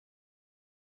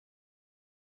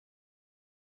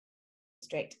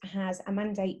District has a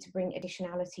mandate to bring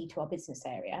additionality to our business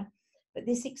area, but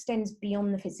this extends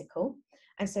beyond the physical.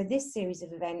 And so this series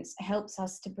of events helps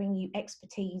us to bring you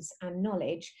expertise and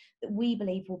knowledge that we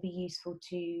believe will be useful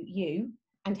to you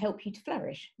and help you to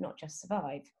flourish, not just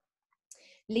survive.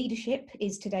 Leadership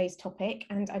is today's topic,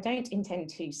 and I don't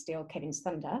intend to steal Kevin's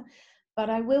thunder, but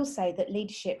I will say that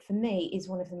leadership for me is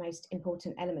one of the most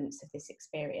important elements of this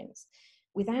experience.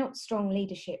 Without strong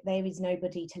leadership, there is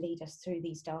nobody to lead us through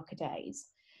these darker days.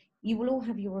 You will all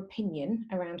have your opinion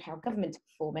around how government are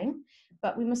performing,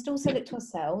 but we must also look to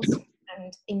ourselves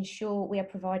and ensure we are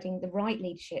providing the right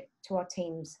leadership to our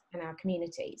teams and our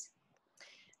communities.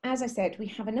 As I said, we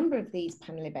have a number of these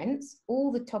panel events.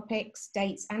 All the topics,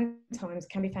 dates and times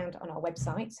can be found on our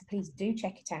website, so please do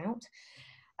check it out.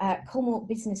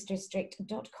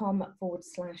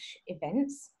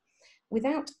 colmorebusinessdistrict.com/events.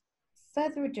 Without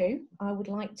further ado, I would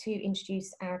like to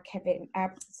introduce our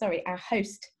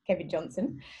host, Kevin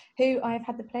Johnson, who I have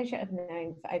had the pleasure of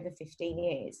knowing for over 15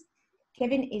 years.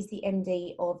 Kevin is the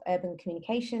MD of Urban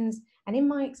Communications, and in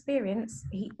my experience,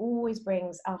 he always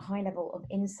brings a high level of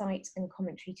insight and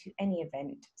commentary to any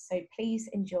event. So please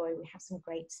enjoy. We have some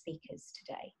great speakers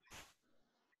today.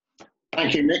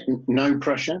 Thank you, Nick. No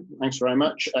pressure. Thanks very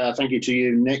much. Thank you to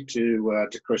you, Nick, to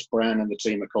Chris Brown and the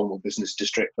team at Colmore Business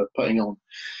District for putting on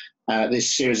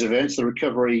this series of events, the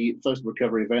first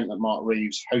recovery event that Mark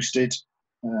Reeves hosted,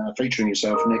 featuring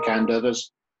yourself, Nick, and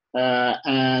others.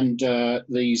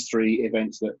 These three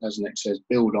events that, as Nick says,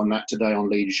 build on that today on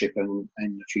leadership and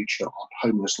in the future on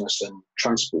homelessness and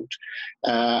transport.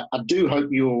 I do hope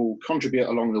you'll contribute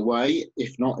along the way.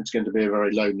 If not, it's going to be a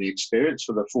very lonely experience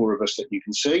for the four of us that you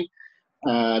can see.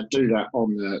 Do that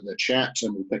on the chat,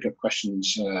 and we'll pick up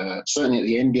questions certainly at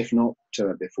the end, if not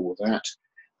before that.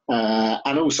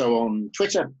 And also on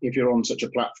Twitter, if you're on such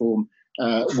a platform,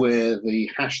 where the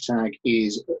hashtag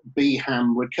is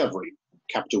BHAMRecovery.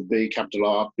 Capital B, capital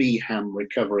R,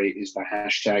 BHAMRecovery is the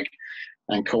hashtag,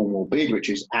 and Colmore BID, which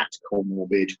is at Colmore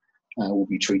BID, will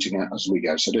be tweeting out as we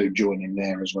go. So do join in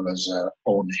there as well as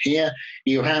on here.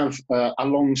 You have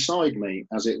alongside me,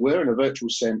 as it were, in a virtual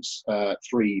sense,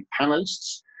 three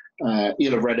panellists.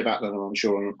 You'll have read about them, I'm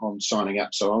sure, on signing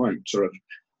up, so I won't sort of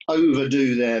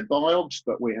overdo their biogs,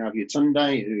 but we have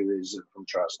Yetunde, who is from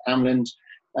Charles Hamlin,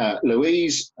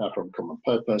 Louise from Common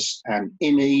Purpose, and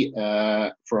Imi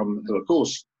who of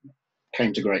course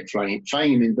came to great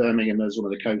fame in Birmingham as one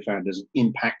of the co-founders of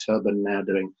Impact Hub, and now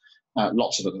doing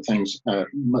lots of other things,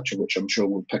 much of which I'm sure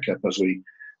we'll pick up as we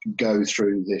go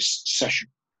through this session.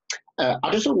 I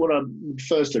just thought what I'd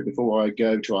first do before I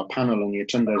go to our panel, and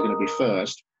Yetunde is going to be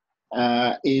first,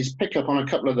 is pick up on a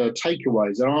couple of the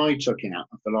takeaways that I took out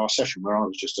of the last session, where I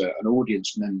was just an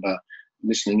audience member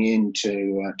listening in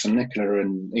to Nicola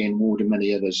and Ian Ward and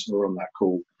many others who were on that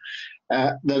call.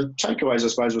 The takeaways, I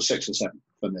suppose, were 6 or 7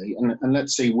 for me, and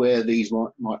let's see where these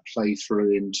might play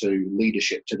through into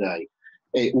leadership today.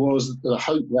 It was the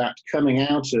hope that coming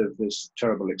out of this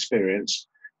terrible experience,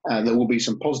 there will be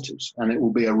some positives, and it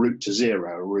will be a route to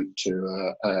zero, a route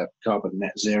to carbon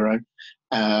net zero,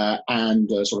 and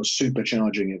sort of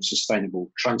supercharging of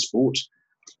sustainable transport.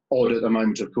 Odd at the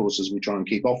moment, of course, as we try and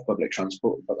keep off public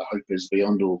transport, but the hope is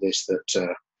beyond all this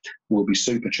that we'll be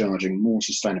supercharging more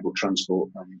sustainable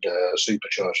transport and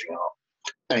supercharging our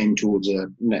aim towards a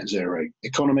net zero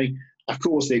economy. Of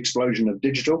course, the explosion of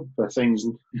digital for things,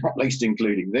 not least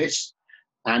including this,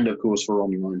 and of course for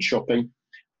online shopping,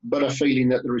 but a feeling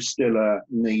that there is still a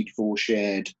need for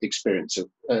shared experiences,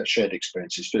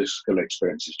 physical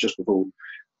experiences. Just before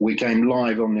we came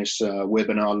live on this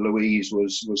webinar, Louise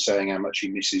was saying how much she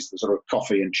misses the sort of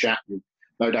coffee and chat and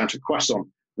no doubt a croissant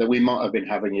that we might have been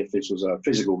having if this was a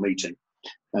physical meeting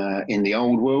in the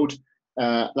old world.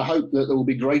 The hope that there will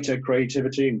be greater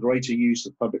creativity and greater use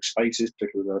of public spaces,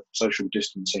 particularly with social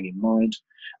distancing in mind.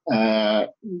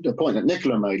 The point that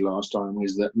Nicola made last time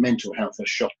was that mental health has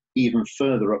shot even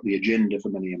further up the agenda for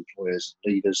many employers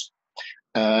and leaders.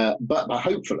 But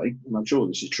hopefully, and I'm sure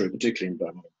this is true, particularly in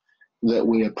Birmingham, that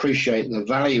we appreciate the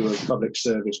value of public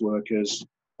service workers,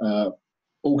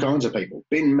 all kinds of people,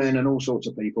 bin men and all sorts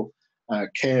of people,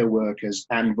 care workers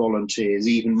and volunteers,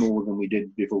 even more than we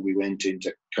did before we went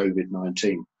into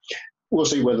COVID-19. We'll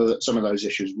see whether some of those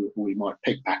issues we might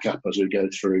pick back up as we go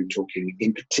through, talking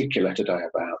in particular today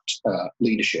about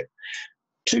leadership.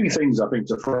 2 things I think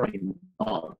to frame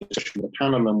our discussion with the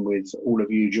panel and with all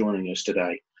of you joining us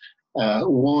today.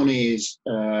 One is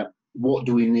what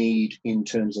do we need in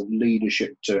terms of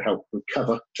leadership to help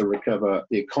recover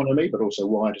the economy, but also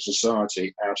wider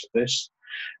society out of this?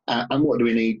 And what do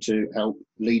we need to help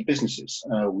lead businesses?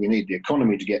 We need the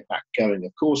economy to get back going,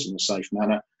 of course, in a safe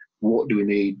manner, what do we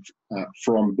need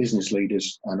from business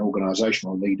leaders and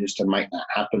organisational leaders to make that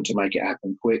happen, to make it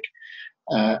happen quick.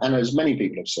 And as many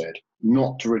people have said,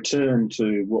 not to return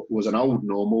to what was an old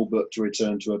normal, but to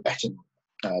return to a better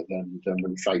than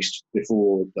we faced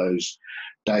before those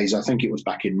days. I think it was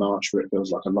back in March, but it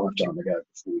feels like a lifetime ago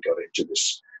before we got into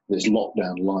this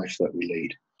lockdown life that we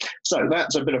lead. So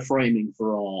that's a bit of framing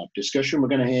for our discussion. We're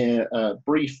going to hear a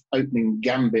brief opening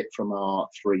gambit from our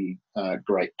three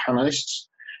great panellists.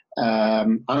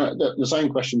 And the same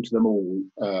question to them all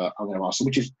I'm going to ask them,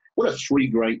 which is, what are three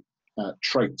great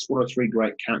traits? What are three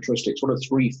great characteristics? What are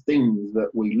three things that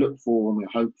we look for and we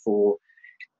hope for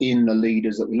in the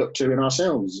leaders that we look to in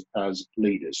ourselves as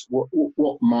leaders?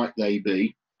 What might they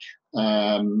be?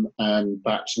 And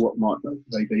perhaps what might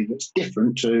they be that's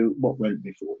different to what went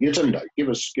before? Yetunde, give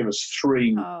us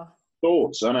three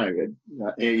thoughts. I know,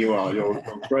 here you are, you're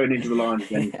thrown into the lines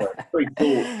again. Three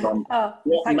thoughts on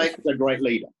what makes a great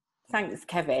leader. Thanks,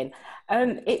 Kevin.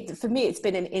 For me, it's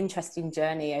been an interesting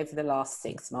journey over the last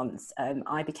 6 months.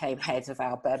 I became head of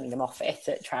our Birmingham office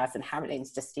at Traz and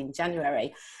Hamilton's just in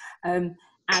January. And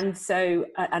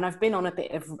I've been on a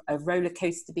bit of a roller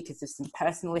coaster because of some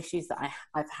personal issues that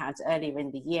I've had earlier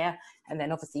in the year, and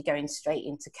then obviously going straight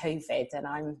into COVID. And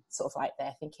I'm sort of like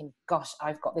there thinking, gosh,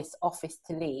 I've got this office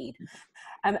to lead.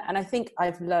 And I think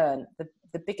I've learned,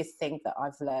 the biggest thing that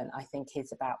I've learned, I think,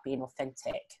 is about being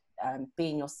authentic.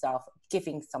 Being yourself,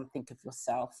 giving something of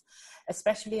yourself,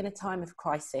 especially in a time of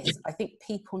crisis. I think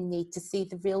people need to see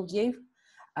the real you,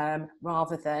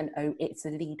 rather than, oh, it's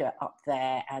a leader up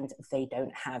there and they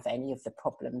don't have any of the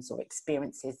problems or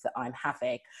experiences that I'm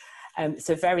having.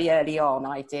 So very early on,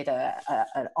 I did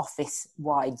an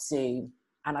office-wide Zoom,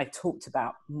 and I talked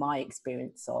about my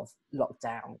experience of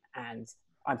lockdown, and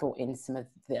I brought in some of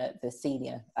the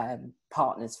senior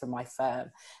partners from my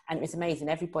firm, and it was amazing.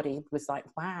 Everybody was like,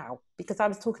 wow, because I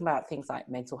was talking about things like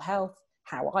mental health,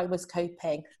 how I was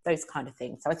coping, those kind of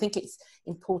things. So I think it's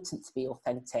important to be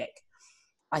authentic.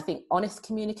 I think honest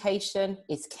communication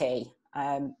is key.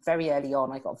 Very early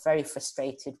on, I got very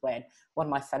frustrated when one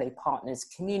of my fellow partners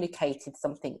communicated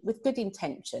something with good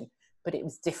intention, but it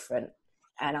was different.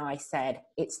 And I said,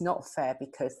 it's not fair,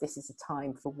 because this is a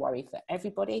time for worry for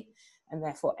everybody, and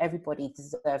therefore everybody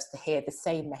deserves to hear the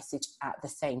same message at the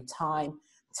same time,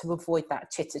 to avoid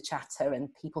that chitter chatter and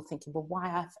people thinking, well,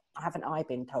 why haven't I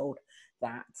been told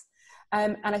that?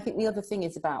 And I think the other thing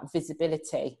is about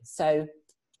visibility. So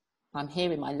I'm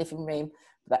here in my living room,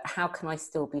 but how can I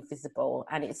still be visible?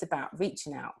 And it's about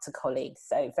reaching out to colleagues.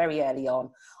 So very early on,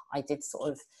 I did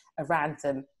sort of a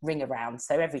random ring around.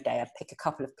 So every day I'd pick a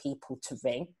couple of people to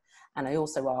ring. And I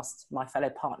also asked my fellow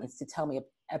partners to tell me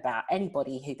about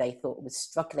anybody who they thought was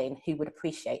struggling, who would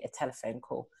appreciate a telephone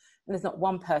call. And there's not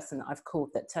one person that I've called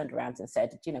that turned around and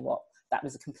said, do you know what, that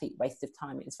was a complete waste of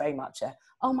time. It was very much a,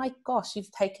 oh my gosh,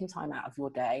 you've taken time out of your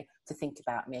day to think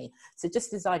about me. So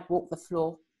just as I'd walk the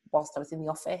floor whilst I was in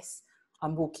the office,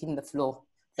 I'm walking the floor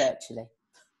virtually.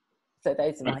 So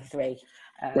those are my three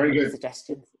very good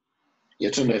suggestions. Yeah,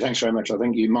 Tunde, thanks very much. I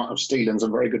think you might have stolen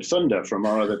some very good thunder from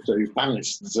our other two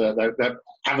panellists. They're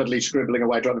avidly scribbling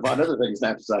away trying to find other things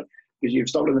now to say, because you've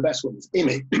stolen the best ones.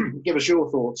 Imi, give us your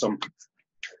thoughts on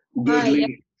good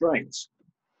leading traits.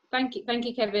 Thank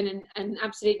you, Kevin, and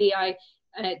absolutely,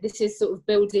 this is sort of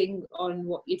building on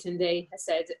what Yetunde has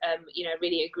said. I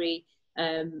really agree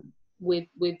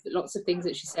with lots of things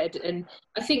that she said, and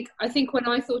I think when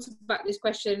I thought about this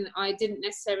question, I didn't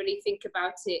necessarily think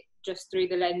about it just through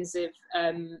the lens of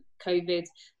COVID.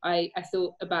 I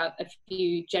thought about a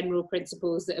few general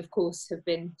principles that, of course, have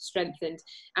been strengthened,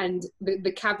 and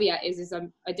the caveat is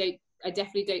I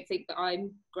definitely don't think that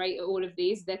I'm great at all of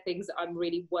these. They're things that I'm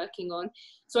really working on.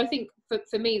 So I think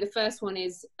for me, the first one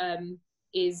is,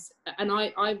 and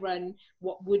I run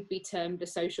what would be termed a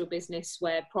social business,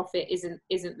 where profit isn't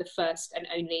the first and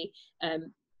only,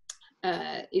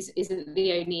 isn't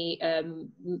the only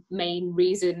main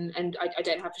reason, and I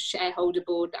don't have a shareholder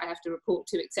board that I have to report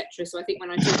to, etc. So I think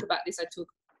when I talk about this, I talk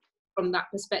from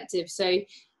that perspective. So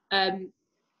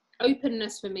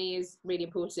openness for me is really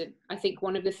important. I think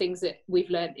one of the things that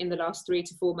we've learned in the last 3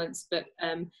 to 4 months, but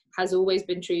has always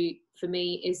been true for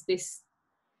me, is this: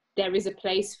 there is a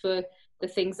place for the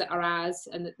things that are ours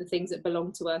and the things that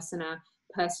belong to us and our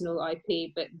personal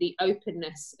IP, but the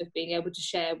openness of being able to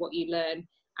share what you learn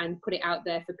and put it out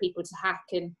there for people to hack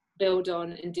and build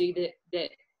on and do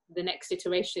the next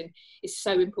iteration is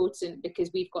so important, because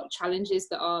we've got challenges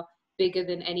that our bigger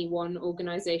than any one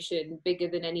organisation, bigger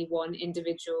than any one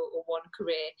individual or one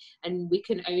career. And we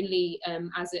can only,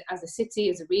 as a city,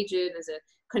 as a region, as a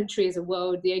country, as a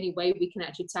world, the only way we can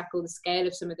actually tackle the scale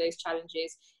of some of those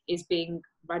challenges is being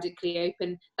radically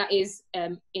open. That is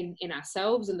in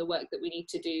ourselves and the work that we need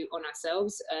to do on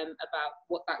ourselves about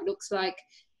what that looks like,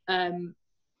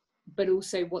 but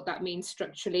also what that means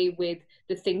structurally with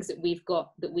the things that we've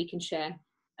got that we can share,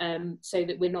 so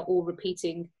that we're not all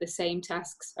repeating the same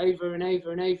tasks over and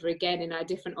over and over again in our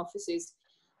different offices.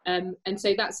 And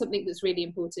so that's something that's really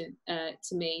important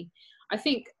to me. I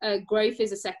think growth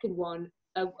is a second one,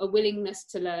 a willingness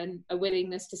to learn, a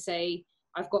willingness to say,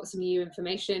 I've got some new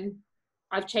information,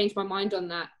 I've changed my mind on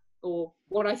that, or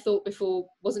what I thought before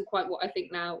wasn't quite what I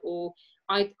think now, or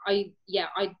I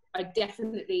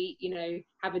definitely, you know,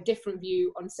 have a different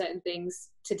view on certain things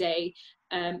today,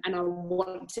 and I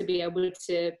want to be able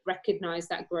to recognize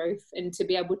that growth and to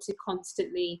be able to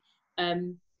constantly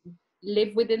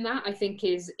live within that. I think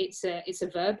it's a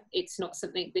verb. It's not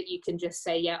something that you can just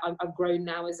say, yeah, I've grown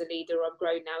now as a leader, I've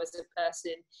grown now as a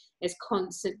person. There's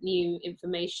constant new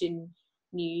information,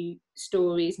 new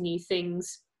stories, new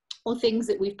things, or things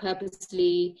that we've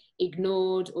purposely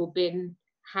ignored or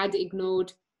had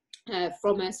ignored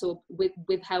from us or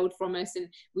withheld from us, and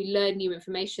we learn new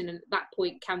information, and at that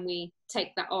point can we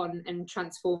take that on and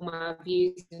transform our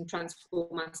views and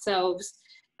transform ourselves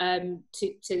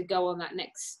to go on that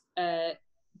next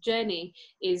journey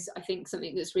is, I think,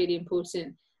 something that's really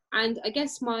important. And I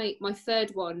guess my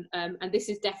third one, and this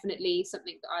is definitely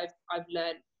something that I've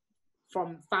learned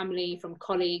from family, from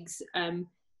colleagues,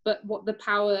 but what the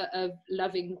power of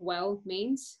loving well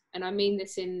means. And I mean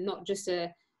this in not just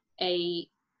a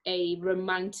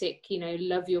romantic, you know,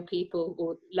 love your people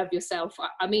or love yourself.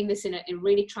 I mean this in a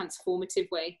really transformative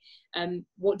way.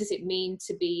 What does it mean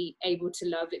to be able to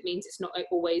love? It means it's not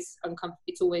always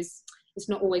uncomfortable. It's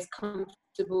not always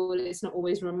comfortable. It's not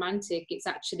always romantic. It's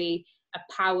actually a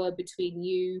power between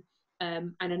you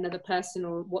and another person,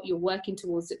 or what you're working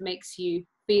towards, that makes you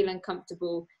feel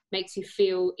uncomfortable, makes you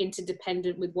feel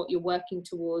interdependent with what you're working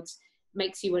towards,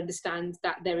 makes you understand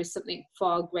that there is something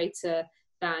far greater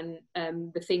than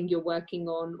the thing you're working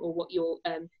on or what your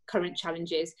current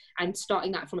challenge is. And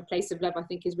starting that from a place of love, I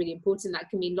think, is really important. That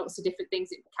can mean lots of different things.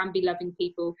 It can be loving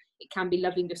people, it can be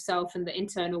loving yourself and the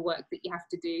internal work that you have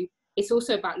to do. It's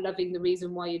also about loving the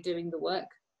reason why you're doing the work,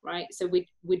 right? So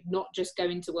we're not just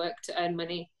going to work to earn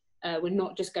money. We're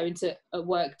not just going to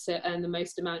work to earn the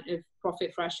most amount of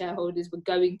profit for our shareholders. We're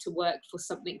going to work for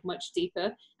something much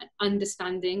deeper, and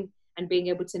understanding and being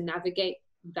able to navigate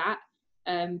that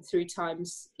through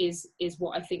times is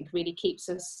what I think really keeps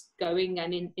us going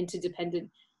and interdependent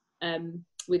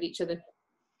with each other.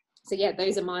 So yeah,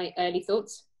 those are my early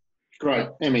thoughts. Great,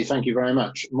 Emmy, thank you very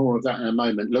much. More of that in a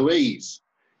moment. Louise,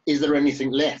 is there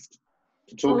anything left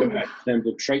to talk about in terms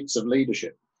of traits of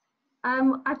leadership?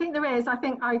 I think there is. I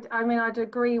think I'd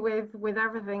agree with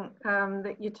everything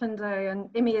that Yetunde and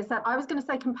Imi has said. I was going to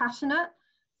say compassionate,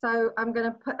 so I'm going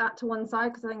to put that to one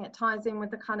side because I think it ties in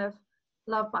with the kind of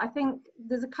love. But I think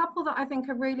there's a couple that I think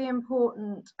are really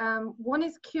important. One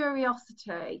is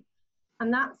curiosity,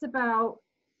 and that's about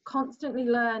constantly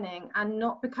learning and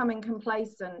not becoming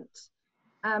complacent.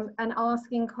 And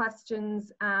asking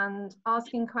questions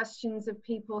of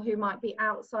people who might be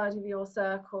outside of your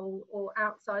circle or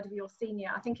outside of your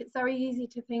senior. I think it's very easy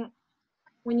to think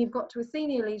when you've got to a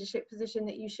senior leadership position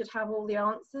that you should have all the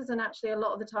answers, and actually a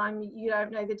lot of the time you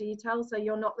don't know the details, so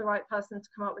you're not the right person to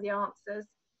come up with the answers.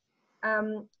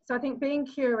 So I think being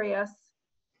curious,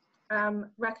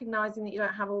 recognizing that you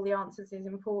don't have all the answers is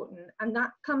important, and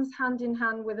that comes hand in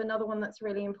hand with another one that's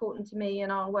really important to me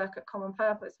in our work at Common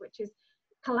Purpose, which is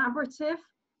collaborative.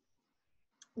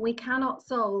 We cannot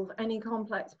solve any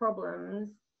complex problems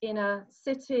in a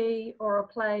city or a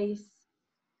place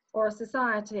or a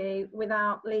society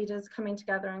without leaders coming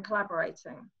together and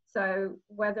collaborating. So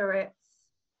whether it's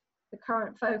the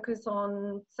current focus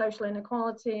on social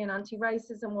inequality and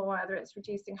anti-racism, or whether it's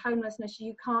reducing homelessness,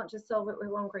 you can't just solve it with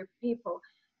one group of people.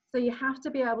 So you have to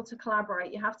be able to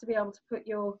collaborate. You have to be able to put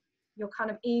your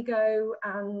kind of ego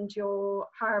and your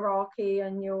hierarchy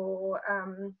and your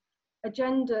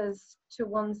agendas to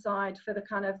one side for the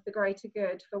kind of the greater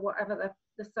good, for whatever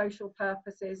the social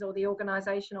purpose is or the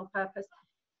organizational purpose.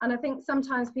 And I think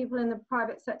sometimes people in the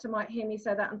private sector might hear me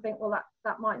say that and think, well,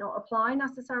 that might not apply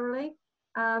necessarily.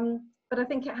 But I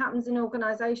think it happens in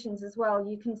organizations as well.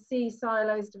 You can see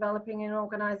silos developing in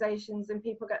organizations, and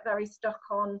people get very stuck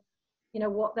on, you know,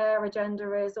 what their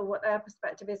agenda is or what their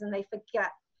perspective is, and they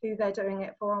forget who they're doing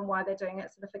it for and why they're doing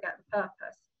it, so they forget the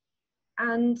purpose.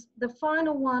 And the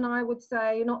final one, I would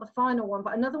say, not the final one,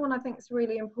 but another one I think is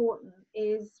really important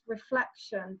is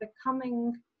reflection,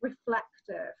 becoming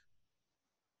reflective.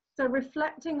 So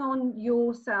reflecting on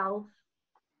yourself,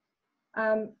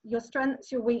 your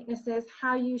strengths, your weaknesses,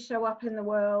 how you show up in the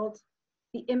world,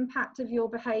 the impact of your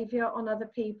behaviour on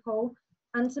other people.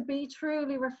 And to be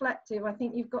truly reflective, I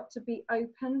think you've got to be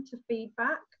open to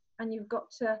feedback, and you've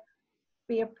got to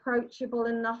be approachable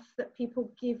enough that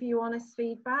people give you honest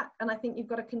feedback. And I think you've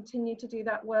got to continue to do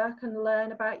that work and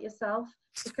learn about yourself,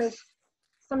 because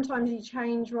sometimes you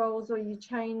change roles or you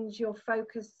change your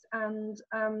focus, and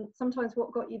sometimes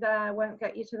what got you there won't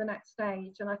get you to the next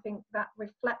stage. And I think that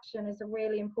reflection is a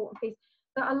really important piece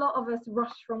that a lot of us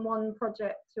rush from one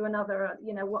project to another.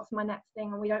 You know, what's my next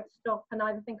thing? And we don't stop and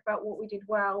either think about what we did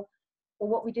well or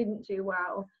what we didn't do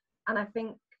well. And I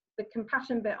think the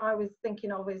compassion bit I was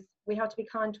thinking of is we have to be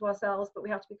kind to ourselves, but we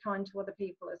have to be kind to other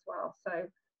people as well. So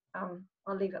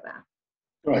I'll leave it there.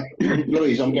 Right.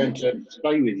 Louise, I'm going to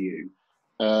stay with you.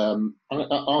 I'll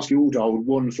ask you all to hold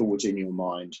one thought in your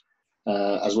mind,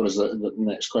 as well as the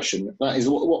next question. That is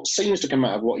what seems to come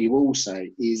out of what you all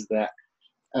say is that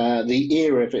the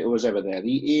era, if it was ever there,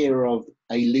 the era of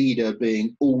a leader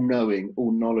being all-knowing,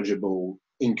 all-knowledgeable,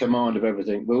 in command of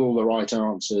everything, with all the right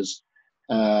answers,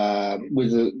 they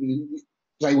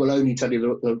will only tell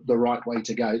you the right way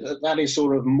to go. That is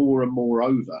sort of more and more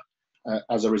over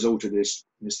as a result of this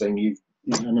thing.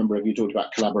 A number of you talked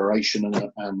about collaboration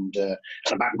and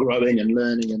about growing and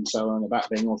learning and so on, about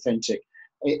being authentic.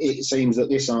 It seems that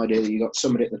this idea that you've got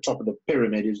somebody at the top of the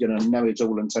pyramid who's going to know it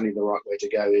all and tell you the right way to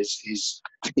go is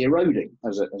eroding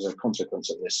as a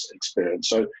consequence of this experience.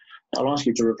 So I'll ask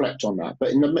you to reflect on that. But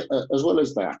as well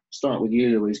as that, start with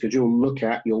you, Louise, because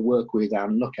you'll work with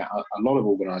and look at a lot of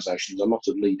organisations, a lot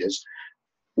of leaders.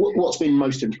 What's been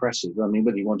most impressive? I mean,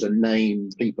 whether you want to name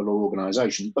people or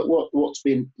organisations, but what's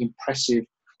been impressive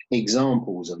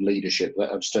examples of leadership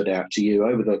that have stood out to you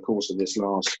over the course of this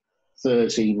last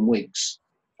 13 weeks,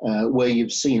 where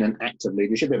you've seen an act of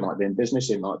leadership? It might be in business,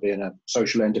 it might be in a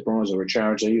social enterprise or a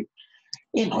charity,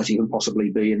 it might even possibly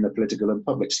be in the political and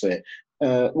public sphere.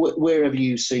 Where have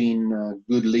you seen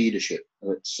good leadership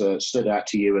that's stood out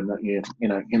to you and that you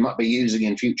might be using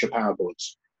in future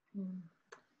PowerPoints?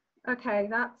 Okay,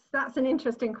 that's an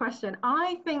interesting question.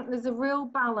 I think there's a real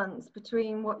balance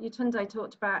between what Yetunde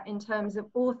talked about in terms of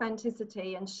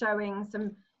authenticity and showing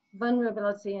some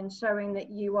vulnerability and showing that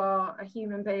you are a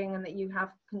human being and that you have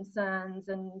concerns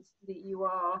and that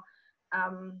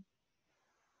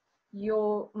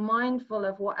you're mindful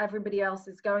of what everybody else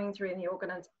is going through in the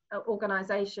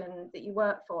organization that you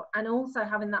work for, and also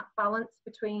having that balance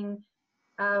between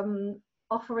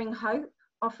offering hope,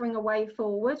 offering a way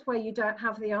forward where you don't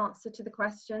have the answer to the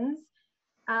questions.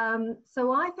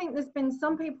 So I think there's been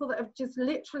some people that have just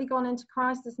literally gone into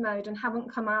crisis mode and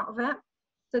haven't come out of it.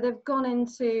 So they've gone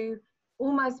into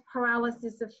almost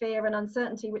paralysis of fear and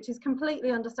uncertainty, which is completely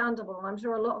understandable. And I'm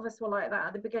sure a lot of us were like that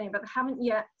at the beginning, but they haven't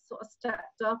yet sort of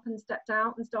stepped up and stepped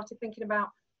out and started thinking about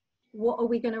what are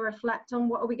we going to reflect on,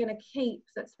 what are we going to keep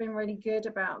that's been really good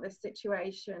about this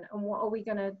situation, and what are we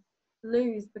going to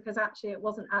lose because actually it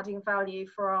wasn't adding value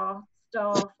for our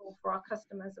staff or for our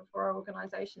customers or for our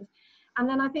organizations. And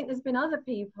then I think there's been other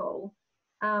people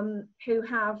who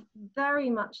have very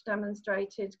much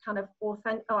demonstrated kind of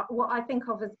what I think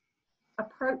of as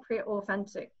appropriate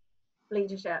authentic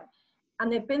leadership,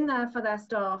 and they've been there for their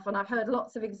staff, and I've heard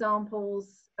lots of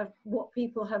examples of what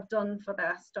people have done for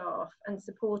their staff and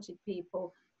supported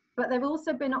people, but they've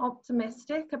also been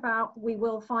optimistic about we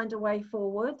will find a way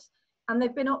forward. And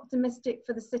they've been optimistic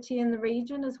for the city and the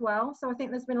region as well. So I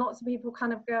think there's been lots of people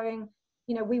kind of going,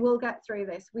 we will get through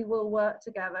this, we will work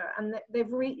together. And they've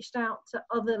reached out to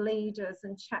other leaders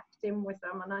and checked in with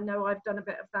them. And I know I've done a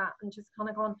bit of that and just kind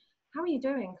of gone, how are you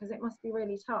doing? Because it must be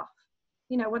really tough.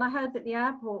 When I heard that the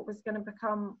airport was going to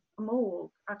become a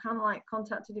morgue, I kind of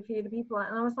contacted a few of the people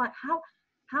and I was like, how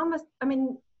must,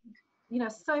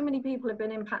 so many people have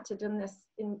been impacted in this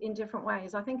in different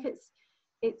ways. I think it's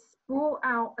brought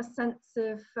out a sense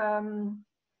of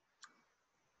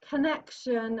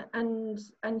connection and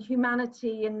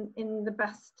humanity in the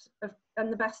best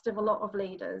of a lot of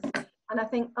leaders, and I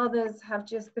think others have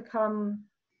just become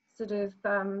sort of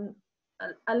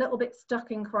a little bit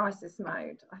stuck in crisis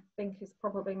mode. I think is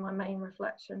probably my main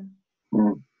reflection.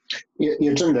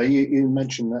 Yetunde, you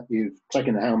mentioned that you've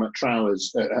taken the helmet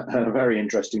trowers at a very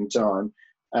interesting time.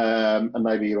 And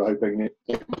maybe you were hoping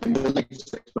it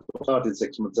started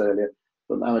 6 months earlier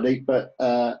from Amadee, but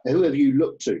who have you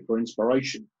looked to for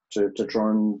inspiration to try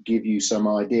and give you some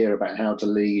idea about how to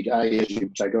lead, as you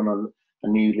take on a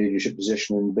new leadership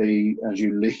position, and B, as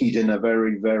you lead in a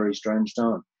very, very strange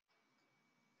time?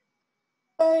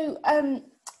 So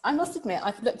I must admit,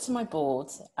 I've looked to my board,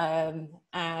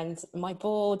 and my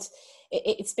board,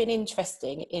 it's been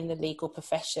interesting in the legal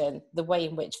profession, the way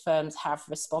in which firms have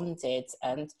responded.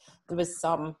 And there was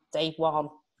some day one,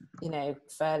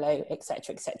 furlough,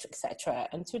 etc., etc., etc.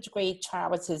 And to a degree,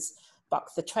 Trowers has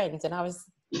bucked the trend. And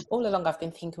all along I've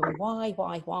been thinking, why?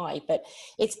 But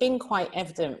it's been quite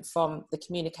evident from the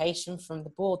communication from the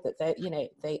board that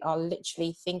they are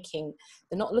literally thinking,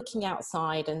 they're not looking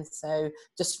outside and so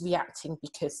just reacting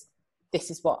because this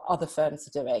is what other firms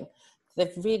are doing.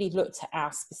 They've really looked at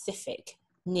our specific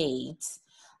needs.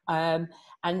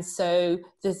 And so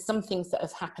there's some things that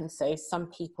have happened. So some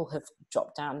people have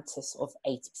dropped down to sort of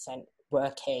 80%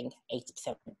 working,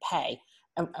 80% pay,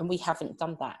 and we haven't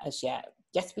done that as yet.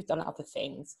 Yes, we've done other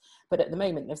things, but at the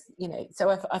moment, there's,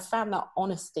 so I've found that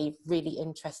honesty really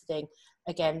interesting.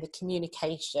 Again, the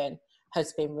communication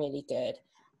has been really good.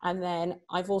 And then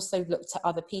I've also looked at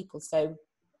other people. So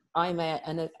I'm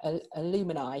an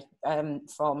alumni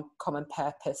from Common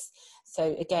Purpose.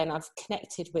 So again, I've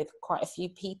connected with quite a few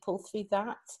people through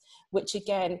that, which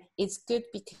again is good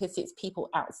because it's people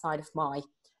outside of my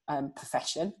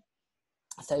profession.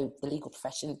 So the legal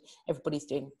profession, everybody's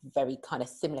doing very kind of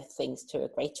similar things to a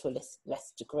greater or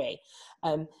less degree.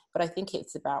 But I think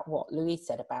it's about what Louise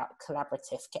said about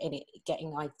collaborative,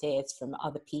 getting ideas from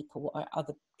other people. What are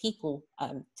other people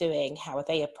doing? How are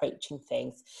they approaching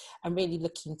things? And really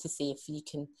looking to see if you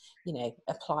can,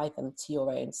 apply them to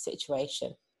your own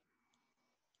situation.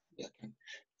 Yeah.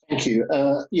 Thank you.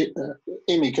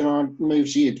 Imi, can I move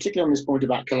to you, particularly on this point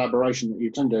about collaboration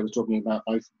that Tunde was talking about,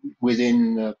 both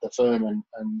within the firm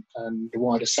and the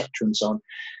wider sector and so on.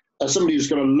 As somebody who's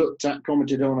kind of looked at,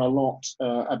 commented on a lot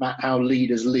about how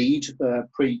leaders lead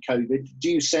pre-COVID,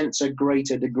 do you sense a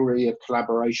greater degree of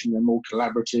collaboration, a more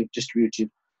collaborative, distributive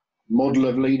model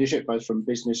of leadership, both from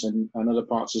business and other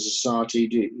parts of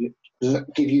society? Does that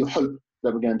give you hope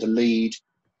that we're going to lead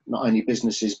not only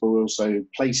businesses but also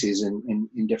places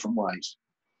in different ways?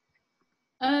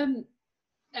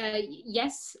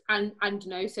 Yes and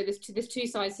no. So there's two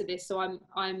sides to this. So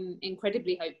I'm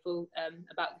incredibly hopeful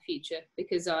about the future,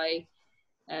 because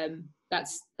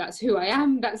that's who I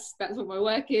am. That's what my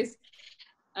work is.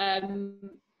 I'm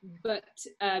going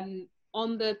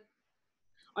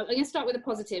to start with a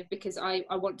positive, because I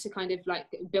want to kind of like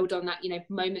build on that,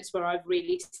 moments where I've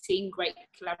really seen great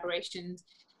collaborations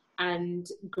and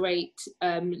great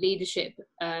leadership,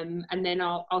 and then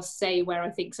I'll say where I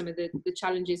think some of the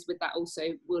challenges with that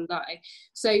also will lie.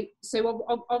 So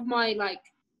of my like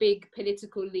big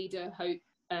political leader hope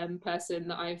person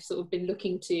that I've sort of been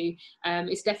looking to,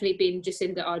 it's definitely been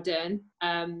Jacinda Ardern,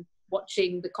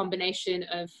 watching the combination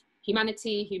of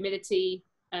humanity, humility,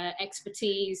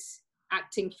 expertise,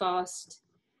 acting fast,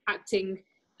 acting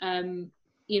in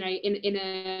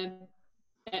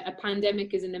a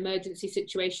pandemic is an emergency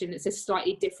situation. It's a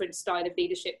slightly different style of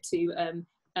leadership to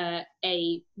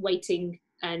waiting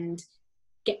and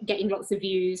getting lots of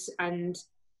views and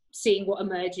seeing what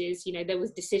emerges. There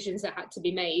was decisions that had to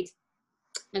be made,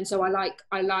 and so I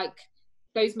like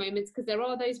those moments, because there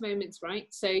are those moments, right?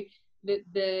 So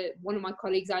the one of my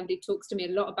colleagues, Andy, talks to me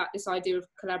a lot about this idea of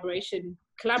collaboration.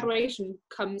 Collaboration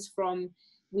comes from,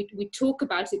 we talk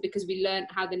about it because we learn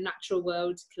how the natural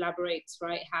world collaborates,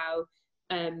 right? How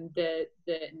the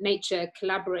nature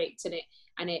collaborates,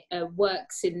 and it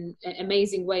works in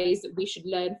amazing ways that we should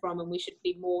learn from, and we should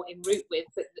be more en route with,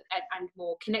 and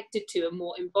more connected to, and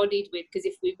more embodied with, because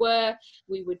if we were,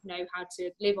 we would know how to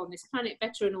live on this planet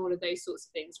better, and all of those sorts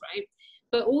of things, right?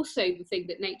 But also the thing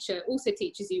that nature also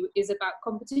teaches you is about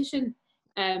competition.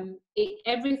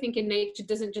 Everything in nature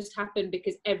doesn't just happen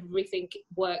because everything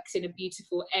works in a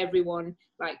beautiful, everyone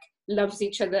like loves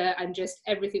each other and just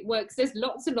everything works. There's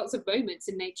lots and lots of moments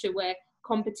in nature where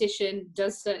competition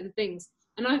does certain things,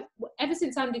 and ever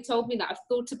since Andy told me that, I've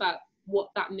thought about what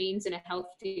that means in a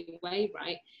healthy way,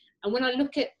 right? And when I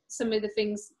look at some of the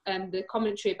things, the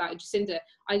commentary about Jacinda,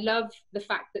 I love the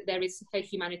fact that there is her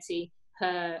humanity,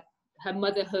 her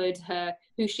motherhood,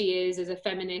 who she is as a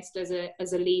feminist, as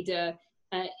a leader,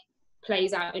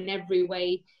 plays out in every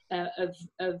way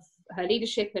of her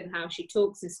leadership and how she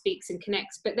talks and speaks and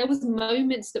connects. But there was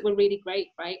moments that were really great,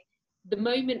 right? The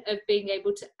moment of being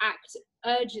able to act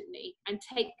urgently and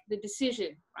take the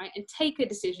decision, right? And take a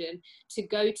decision to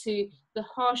go to the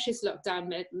harshest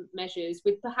lockdown measures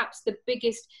with perhaps the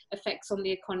biggest effects on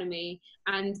the economy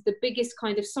and the biggest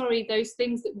kind of, those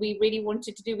things that we really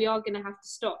wanted to do, we are going to have to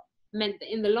stop, meant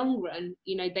that in the long run,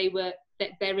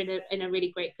 they're in a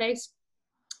really great place,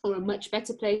 or a much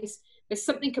better place there's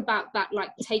something about that,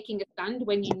 like taking a stand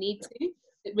when you need to,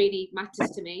 that really matters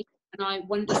to me. And I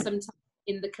wonder sometimes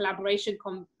in the collaboration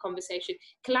conversation,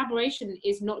 collaboration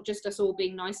is not just us all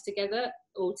being nice together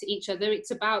or to each other. It's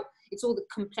all the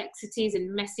complexities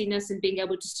and messiness and being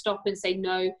able to stop and say,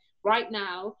 no, right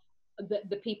now,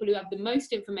 the people who have the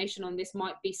most information on this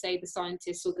might be, say, the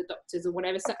scientists or the doctors or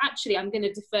whatever. So actually, I'm going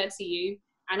to defer to you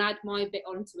and add my bit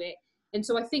onto it. And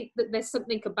so I think that there's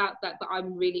something about that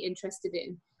I'm really interested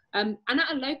in. And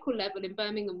at a local level in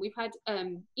Birmingham, we've had,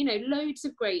 loads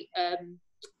of great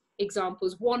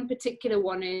examples. One particular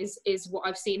one is what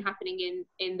I've seen happening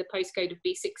in the postcode of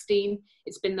B16.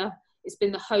 It's been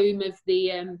the home of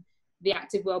the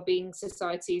Active Wellbeing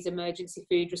Society's emergency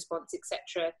food response,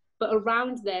 etc. But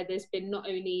around there's been not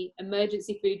only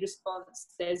emergency food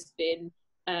response, there's been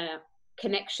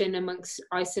connection amongst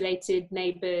isolated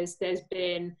neighbours, there's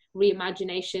been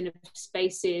reimagination of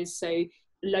spaces, so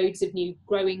loads of new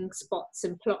growing spots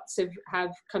and plots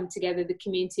have come together. The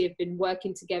community have been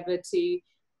working together to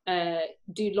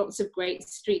do lots of great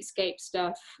streetscape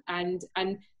stuff and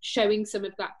showing some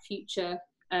of that future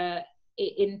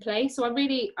in play. So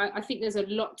I think there's a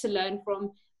lot to learn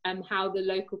from how the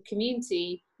local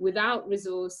community, without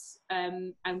resource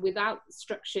and without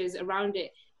structures around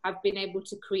it, have been able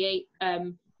to create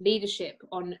leadership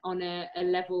on a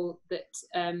level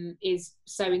that is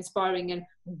so inspiring. And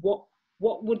what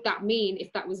would that mean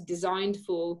if that was designed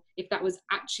for, if that was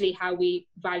actually how we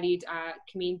valued our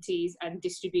communities and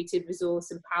distributed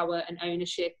resource and power and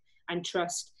ownership and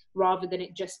trust, rather than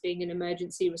it just being an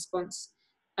emergency response.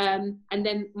 And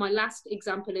then my last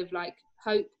example of like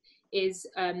hope is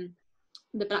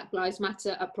the Black Lives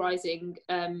Matter uprising.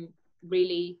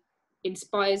 Really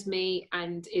inspires me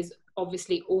and is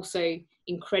obviously also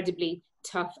incredibly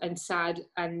tough and sad,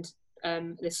 and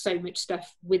there's so much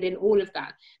stuff within all of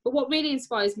that. But what really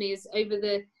inspires me is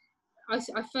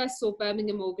I first saw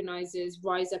Birmingham organisers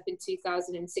rise up in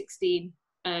 2016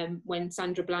 when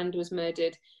Sandra Bland was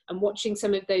murdered, and watching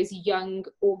some of those young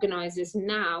organisers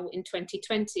now in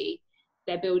 2020,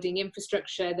 they're building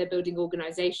infrastructure, they're building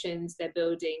organisations, they're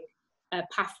building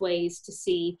pathways to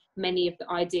see many of the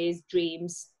ideas,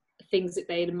 dreams, things that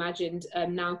they had imagined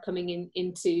now coming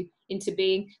into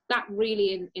being. That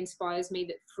really inspires me,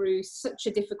 that through such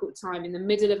a difficult time in the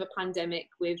middle of a pandemic,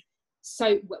 where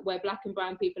Black and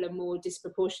brown people are more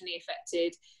disproportionately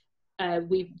affected,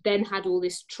 we've then had all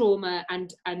this trauma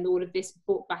and all of this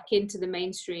brought back into the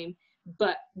mainstream.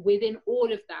 But within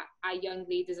all of that, our young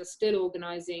leaders are still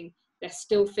organising, they're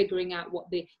still figuring out what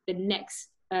the next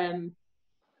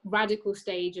radical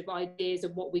stage of ideas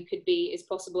of what we could be is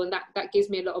possible, and that gives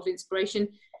me a lot of inspiration.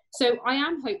 So I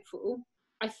am hopeful.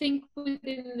 I think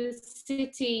within the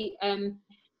city,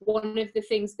 one of the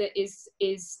things that is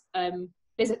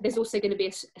there's also going to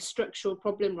be a structural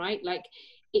problem, right? Like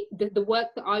the work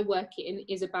that I work in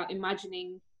is about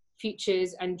imagining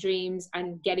futures and dreams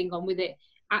and getting on with it.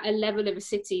 At a level of a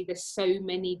city, there's so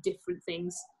many different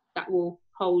things that will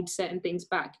hold certain things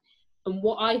back, and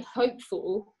what I hope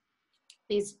for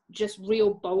is just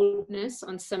real boldness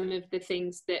on some of the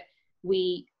things that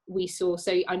we saw.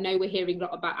 So I know we're hearing a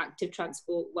lot about active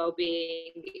transport,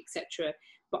 well-being, etc.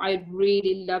 But I'd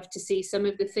really love to see some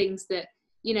of the things that,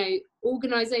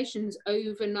 organisations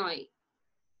overnight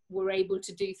were able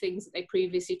to do, things that they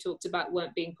previously talked about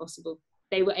weren't being possible.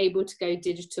 They were able to go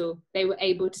digital. They were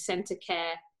able to centre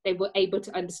care. They were able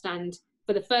to understand,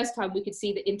 for the first time, we could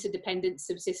see the interdependence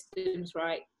of systems,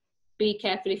 right? Be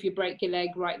careful if you break your leg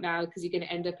right now, because you're going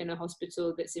to end up in a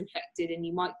hospital that's infected, and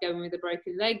you might go in with a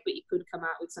broken leg, but you could come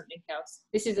out with something else.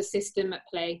 This is a system at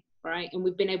play, right? And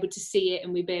we've been able to see it,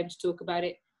 and we've been able to talk about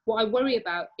it. What I worry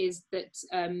about is that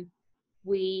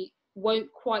we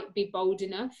won't quite be bold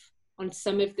enough on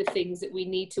some of the things that we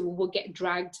need to, or we'll get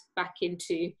dragged back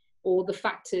into all the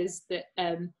factors that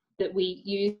that we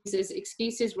use as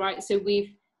excuses, right? So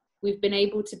we've been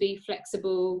able to be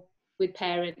flexible with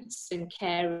parents and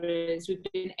carers. We've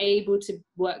been able to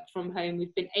work from home.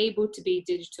 We've been able to be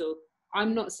digital.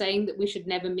 I'm not saying that we should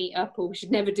never meet up or we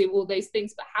should never do all those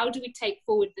things, but how do we take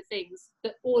forward the things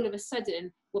that all of a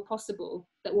sudden were possible,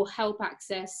 that will help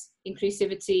access,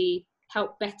 inclusivity,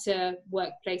 help better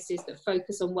workplaces that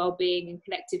focus on well-being and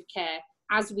collective care,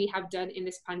 as we have done in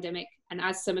this pandemic, and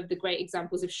as some of the great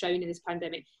examples have shown in this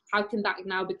pandemic? How can that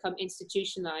now become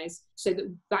institutionalized so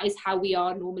that that is how we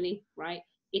are normally, right?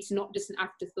 It's not just an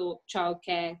afterthought.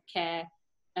 Childcare, care,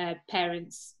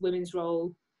 parents, women's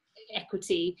role,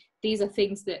 equity. These are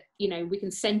things that, we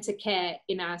can centre care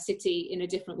in our city in a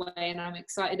different way, and I'm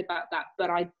excited about that. But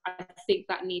I think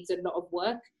that needs a lot of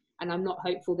work, and I'm not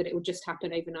hopeful that it will just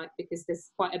happen overnight, because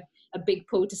there's quite a big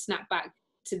pull to snap back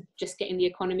to just getting the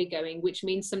economy going, which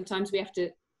means sometimes we have to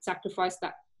sacrifice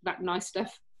that nice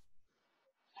stuff.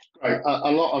 Right,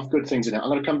 a lot of good things in it. I'm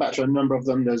going to come back to a number of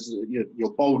them. There's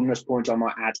your boldness point. I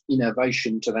might add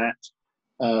innovation to that.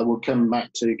 We'll come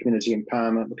back to community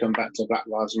empowerment. We'll come back to Black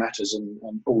Lives Matters and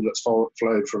all that's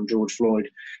flowed from George Floyd,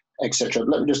 etc.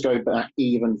 Let me just go back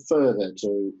even further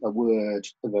to a word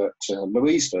that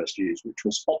Louise first used, which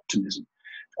was optimism.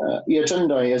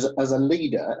 Yetunde, as a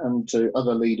leader and to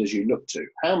other leaders you look to,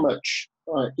 how much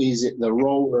is it the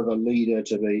role of a leader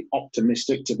to be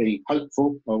optimistic, to be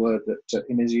hopeful, a word that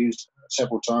Im has used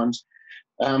several times?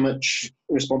 How much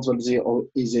responsibility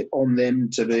is it on them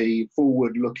to be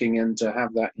forward-looking and to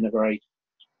have that in a very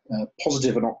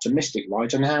positive and optimistic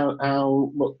light? And how,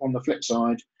 on the flip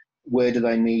side, where do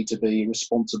they need to be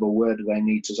responsible? Where do they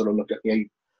need to sort of look at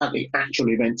the actual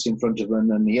events in front of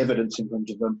them and the evidence in front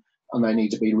of them, and they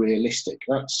need to be realistic?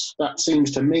 That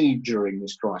seems to me during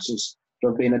this crisis to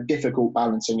have been a difficult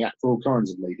balancing act for all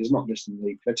kinds of leaders, not just in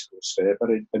the political sphere, but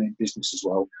in business as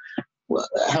well.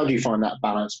 How do you find that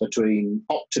balance between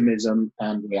optimism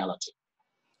and reality?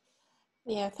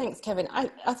 Yeah, thanks, Kevin.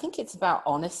 I think it's about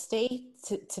honesty,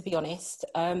 to be honest.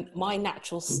 My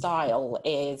natural style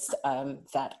is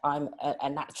that I'm a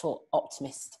natural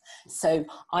optimist. So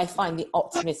I find the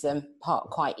optimism part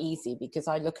quite easy because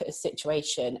I look at a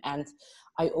situation and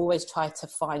I always try to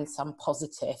find some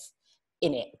positive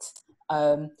in it.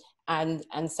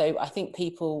 And so I think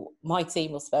my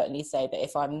team will certainly say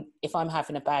that if I'm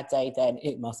having a bad day, then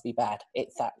it must be bad.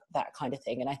 It's that kind of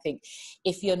thing. And I think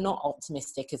if you're not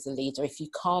optimistic as a leader, if you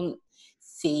can't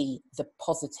see the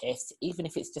positives, even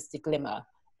if it's just a glimmer,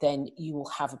 then you will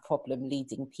have a problem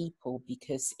leading people,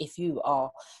 because if you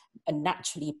are a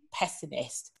naturally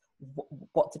pessimist,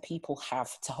 what do people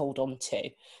have to hold on to?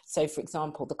 So, for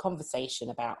example, the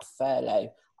conversation about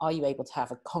furlough, are you able to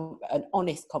have an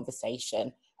honest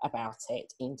conversation about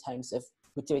it in terms of,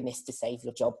 we're doing this to save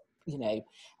your job?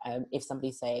 If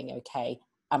somebody's saying, okay,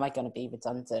 am I going to be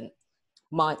redundant?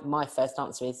 My first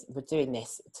answer is, we're doing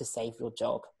this to save your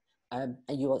job. And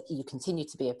you continue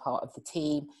to be a part of the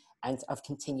team, and I've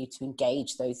continued to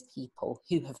engage those people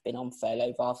who have been on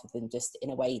furlough rather than just, in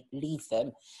a way, leave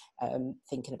them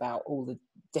thinking about all the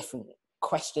different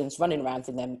questions running around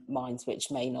in their minds, which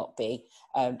may not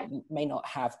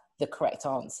have the correct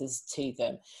answers to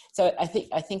them. So I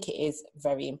think it is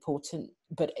very important,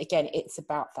 but again, it's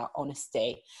about that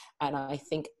honesty. And I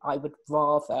think I would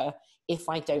rather, if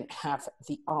I don't have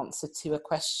the answer to a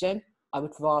question, I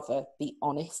would rather be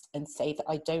honest and say that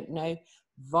I don't know,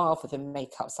 rather than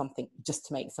make up something just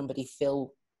to make somebody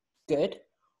feel good.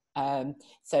 And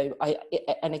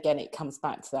again, it comes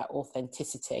back to that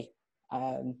authenticity.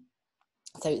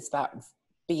 So it's about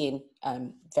being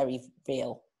very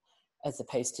real, as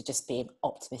opposed to just being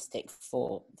optimistic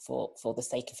for the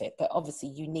sake of it. But obviously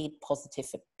you need positive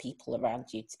people around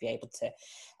you to be able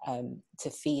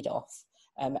to feed off.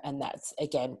 And that's,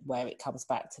 again, where it comes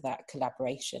back to that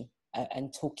collaboration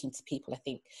and talking to people. I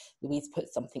think Louise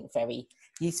put something very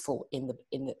useful in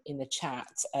the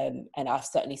chat. And I've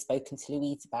certainly spoken to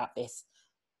Louise about this.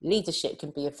 Leadership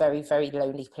can be a very, very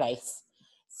lonely place.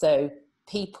 So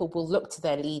people will look to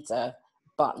their leader,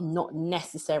 but not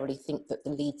necessarily think that the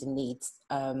leader needs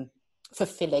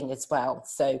fulfilling as well.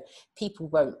 So people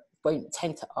won't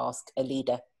tend to ask a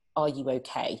leader, are you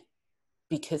okay?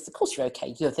 Because of course you're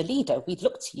okay, you're the leader, we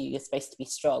look to you, you're supposed to be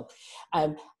strong.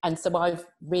 And so I've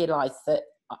realised that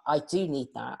I do need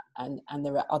that, and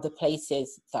there are other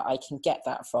places that I can get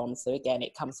that from. So again,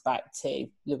 it comes back to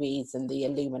Louise and the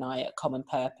alumni at Common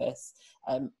Purpose,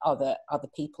 other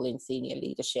people in senior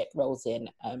leadership roles in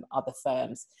other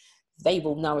firms. They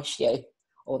will nourish you,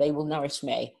 or they will nourish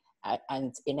me,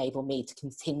 and enable me to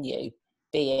continue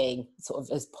being sort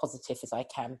of as positive as I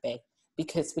can be.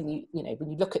 Because when you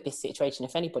look at this situation,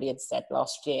 if anybody had said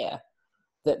last year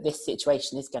that this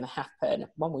situation is going to happen,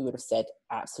 one, we would have said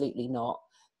absolutely not.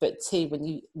 But two,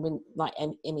 when like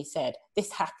Imi said,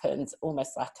 this happened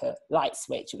almost like a light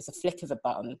switch. It was a flick of a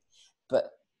button,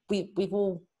 but we've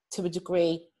all, to a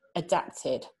degree,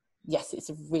 adapted. Yes,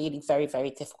 it's a really very, very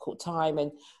difficult time,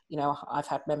 and I've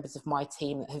had members of my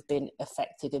team that have been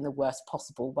affected in the worst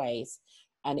possible ways.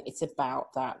 And it's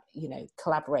about that,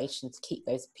 collaboration to keep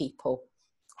those people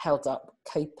held up,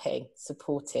 coping,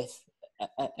 supportive,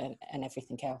 and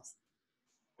everything else.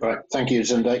 Right, thank you,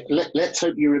 Yetunde. Let's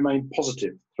hope you remain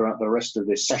positive throughout the rest of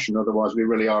this session, otherwise we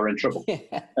really are in trouble.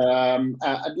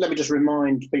 Let me just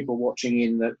remind people watching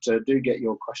in that do get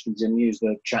your questions in, use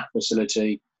the chat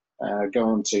facility, go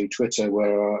on to Twitter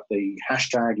where the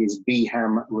hashtag is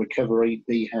BHAM Recovery,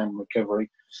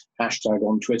 hashtag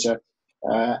on Twitter.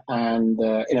 And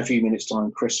in a few minutes'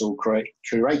 time, Chris will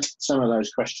curate some of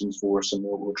those questions for us, and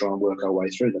we'll try and work our way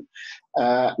through them.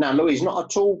 Now, Louise, not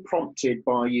at all prompted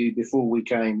by you before we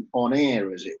came on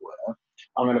air, as it were,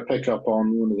 I'm going to pick up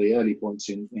on one of the early points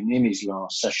in Imi's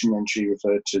last session when she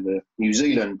referred to the New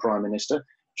Zealand Prime Minister.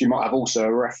 She might have also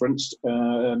referenced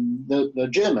the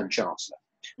German Chancellor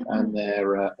and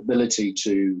their ability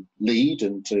to lead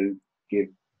and to give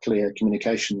clear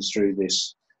communications through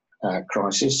this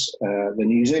crisis. The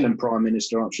New Zealand Prime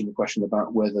Minister answering the question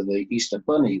about whether the Easter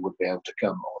Bunny would be able to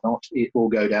come or not, it will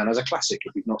go down as a classic.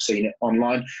 If you've not seen it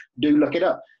online, do look it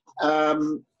up.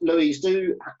 Louise,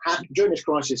 during this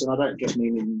crisis, and I don't just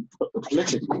mean in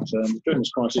political terms, during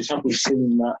this crisis, have we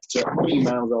seen that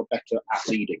females are better at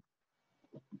leading?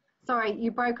 Sorry, you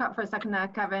broke up for a second there,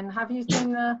 Kevin. Have you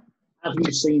seen that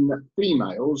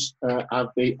females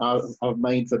have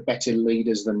made for better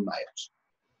leaders than males?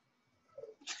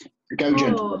 Go,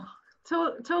 gentlemen.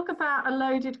 Talk about a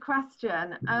loaded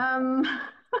question.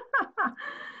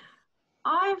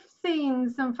 I've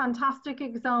seen some fantastic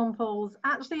examples,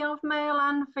 actually, of male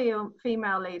and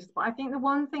female leaders. But I think the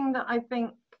one thing that I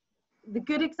think the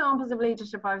good examples of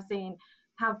leadership I've seen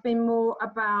have been more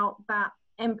about that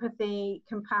empathy,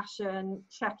 compassion,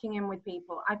 checking in with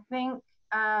people. I think,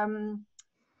 I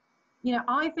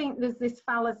think there's this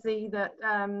fallacy that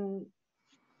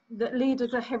that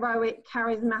leaders are heroic,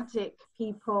 charismatic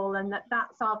people, and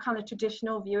that's our kind of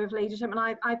traditional view of leadership. And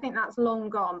I think that's long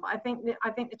gone. But I think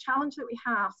the challenge that we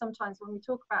have sometimes when we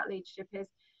talk about leadership is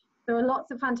there are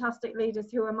lots of fantastic leaders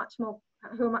who are much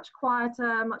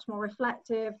quieter, much more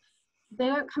reflective. They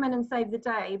don't come in and save the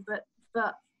day,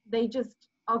 but they just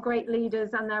are great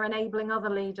leaders, and they're enabling other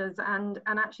leaders, and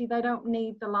actually they don't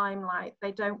need the limelight.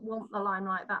 They don't want the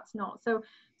limelight. That's not so.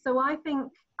 I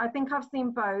think I've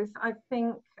seen both. I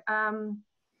think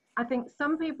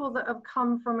some people that have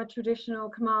come from a traditional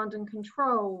command and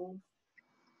control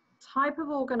type of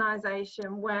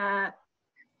organization where,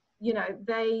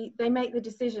 they make the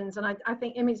decisions. And I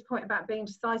think Imi's point about being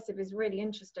decisive is really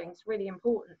interesting. It's really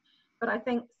important. But I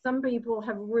think some people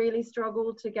have really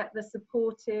struggled to get the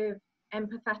supportive,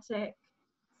 empathetic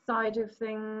side of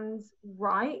things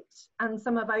right. And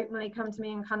some have openly come to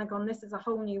me and kind of gone, this is a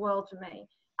whole new world for me.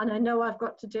 And I know I've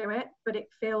got to do it, but it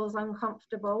feels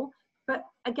uncomfortable. But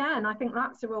again, I think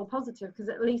that's a real positive, because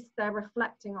at least they're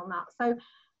reflecting on that.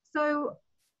 So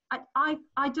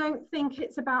I don't think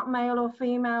it's about male or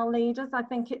female leaders. I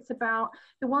think it's about,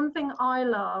 the one thing I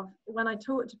love when I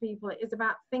talk to people is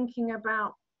about thinking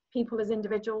about people as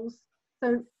individuals.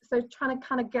 So trying to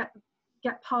kind of get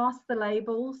past the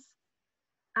labels.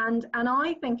 And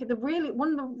I think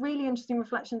one of the really interesting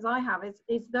reflections I have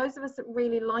is those of us that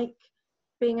really like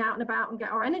being out and about and get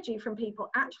our energy from people,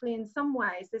 actually in some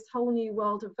ways this whole new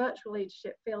world of virtual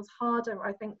leadership feels harder,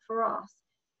 I think, for us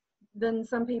than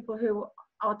some people who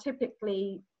are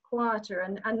typically quieter,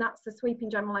 and that's the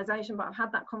sweeping generalization, but I've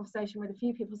had that conversation with a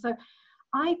few people. So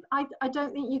I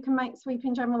don't think you can make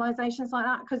sweeping generalizations like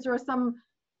that, because there are some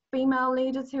female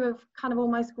leaders who have kind of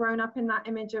almost grown up in that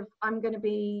image of I'm going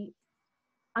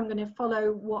to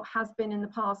follow what has been in the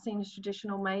past seen as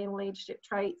traditional male leadership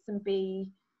traits and be,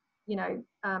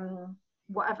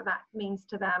 whatever that means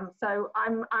to them. So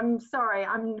I'm sorry,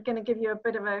 I'm going to give you a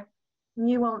bit of a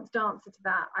nuanced answer to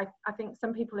that. I think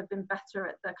some people have been better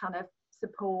at the kind of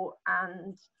support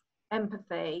and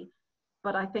empathy,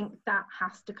 but I think that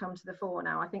has to come to the fore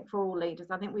now. I think for all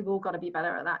leaders, I think we've all got to be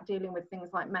better at that, dealing with things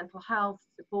like mental health,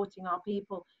 supporting our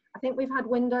people. I think we've had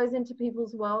windows into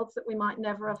people's worlds that we might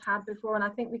never have had before, and I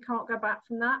think we can't go back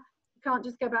from that. You can't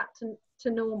just go back to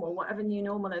normal, whatever new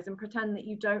normal is, and pretend that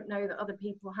you don't know that other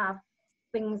people have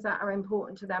things that are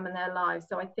important to them in their lives.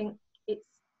 So I think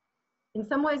in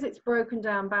some ways it's broken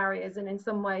down barriers, and in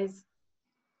some ways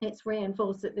it's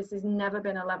reinforced that this has never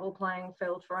been a level playing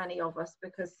field for any of us,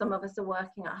 because some of us are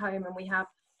working at home and we have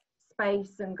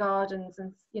space and gardens,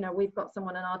 and we've got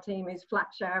someone in our team who's flat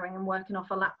sharing and working off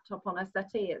a laptop on a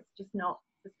settee. It's just not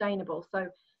sustainable. So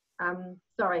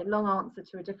sorry, long answer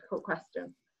to a difficult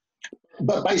question.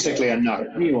 But basically a no,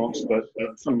 nuanced, but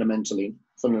fundamentally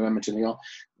are.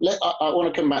 I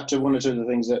want to come back to one or two of the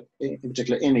things that, in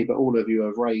particular, Imi, but all of you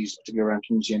have raised, particularly around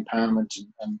community empowerment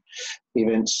and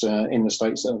events in the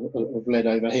States that have led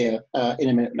over here. In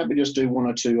a minute, let me just do one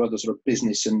or two other sort of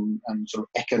business and sort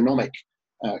of economic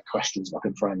questions, if I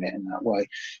can frame it in that way.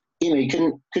 Imi,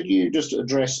 could you just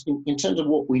address, in terms of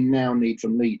what we now need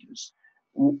from leaders,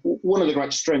 one of the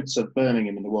great strengths of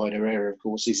Birmingham in the wider area, of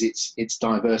course, is its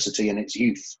diversity and its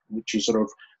youth, which is sort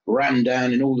of ran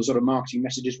down in all the sort of marketing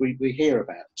messages we hear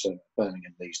about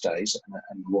Birmingham these days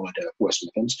and the wider West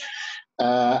Midlands.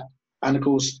 And of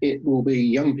course, it will be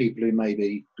young people who may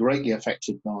be greatly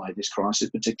affected by this crisis,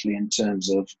 particularly in terms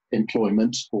of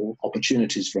employment or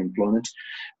opportunities for employment.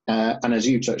 And as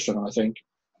you touched on, I think,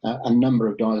 a number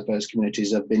of diverse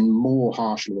communities have been more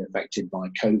harshly affected by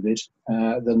COVID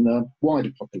than the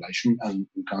wider population, and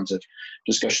all kinds of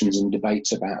discussions and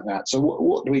debates about that. So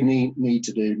what do we need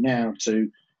to do now to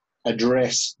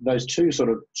address those two sort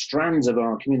of strands of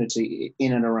our community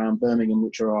in and around Birmingham,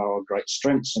 which are our great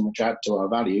strengths and which add to our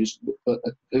values, but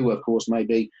who, of course, may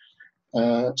be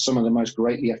some of the most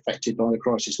greatly affected by the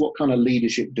crisis? What kind of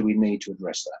leadership do we need to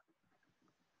address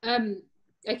that?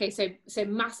 Okay, so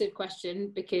massive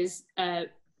question, because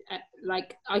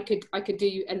like I could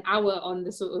do an hour on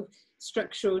the sort of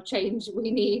structural change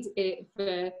we need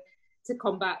to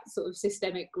combat sort of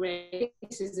systemic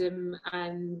racism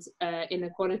and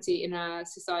inequality in our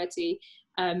society.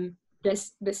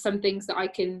 There's some things that I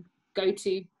can go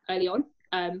to early on,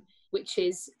 which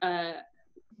is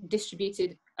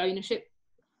distributed ownership.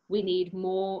 We need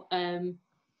more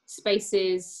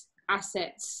spaces,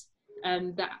 assets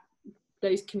that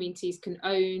those communities can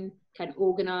own, can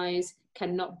organise,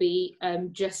 cannot be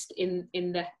just in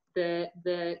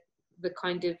the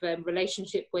kind of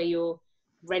relationship where you're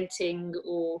renting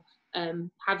or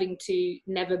having to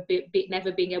never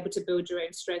being able to build your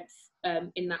own strength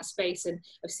in that space. And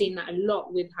I've seen that a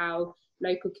lot with how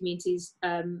local communities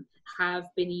have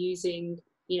been using,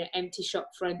 you know, empty shop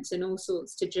fronts and all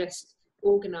sorts to just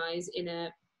organise in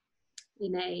an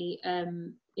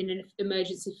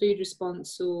emergency food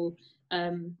response or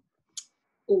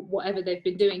whatever they've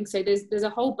been doing. So there's a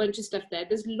whole bunch of stuff there.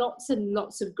 There's lots and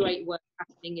lots of great work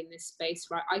happening in this space,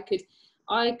 right?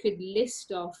 I could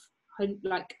list off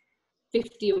like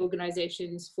 50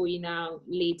 organisations for you now,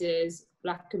 leaders,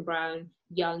 black and brown,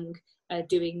 young,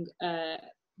 doing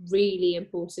really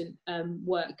important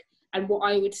work. And what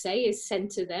I would say is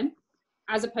centre them,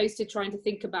 as opposed to trying to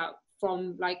think about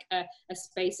from like a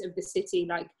space of the city,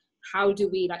 like how do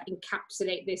we like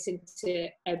encapsulate this into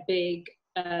a big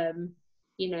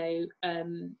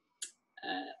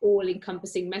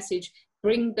all-encompassing message.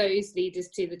 Bring those leaders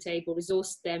to the table,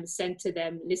 resource them, centre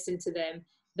them, listen to them.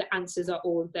 The answers are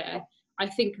all there. I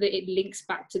think that it links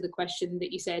back to the question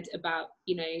that you said about,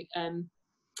 you know,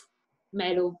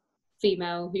 male or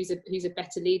female, who's a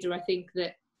better leader. I think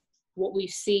that what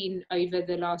we've seen over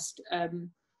the last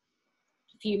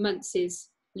few months is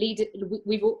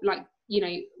we've all, like, you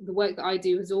know, the work that I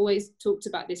do has always talked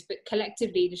about this, but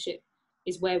collective leadership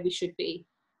is where we should be.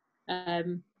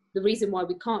 The reason why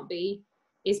we can't be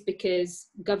is because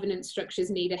governance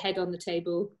structures need a head on the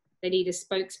table. They need a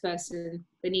spokesperson.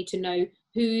 They need to know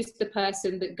who's the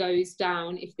person that goes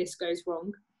down if this goes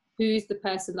wrong, who's the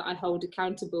person that I hold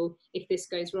accountable if this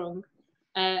goes wrong.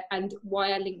 And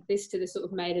why I link this to the sort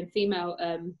of male and female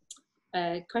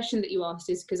question that you asked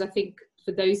is because I think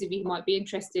for those of you who might be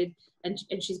interested, and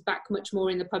she's back much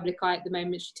more in the public eye at the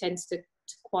moment, she tends to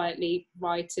quietly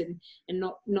write and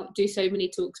not do so many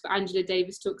talks, but Angela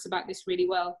Davis talks about this really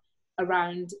well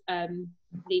around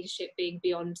leadership being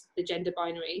beyond the gender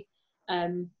binary.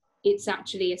 It's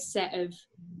actually a set of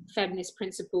feminist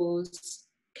principles,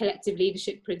 collective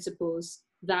leadership principles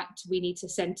that we need to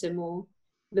centre more.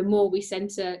 The more we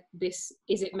centre this,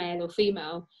 is it male or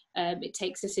female, it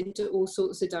takes us into all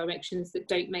sorts of directions that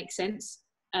don't make sense.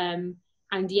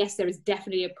 And yes, there is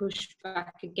definitely a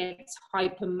pushback against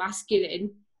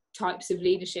hyper-masculine types of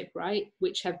leadership, right?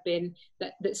 Which have been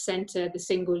that centre the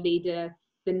single leader,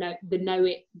 the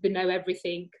know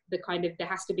everything, the kind of, there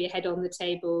has to be a head on the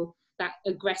table, that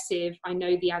aggressive, I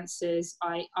know the answers,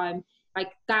 I'm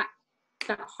like that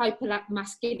hyper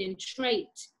masculine trait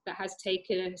that has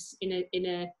taken us in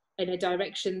a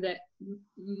direction that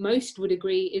most would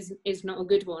agree is not a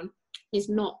good one. Is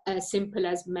not as simple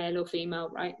as male or female,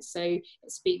 right? So it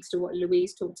speaks to what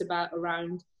Louise talked about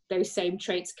around those same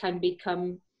traits can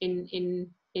become in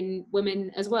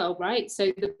women as well, right?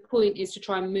 So the point is to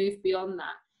try and move beyond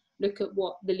that, look at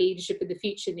what the leadership of the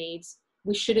future needs.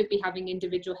 We shouldn't be having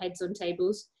individual heads on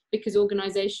tables, because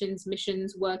organisations,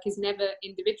 missions, work is never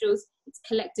individuals, it's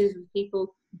collectives of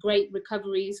people. Great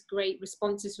recoveries, great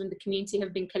responses from the community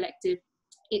have been collective.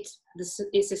 It's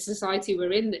a society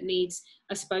we're in that needs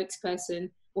a spokesperson,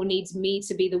 or needs me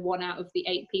to be the one out of the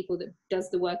 8 people that does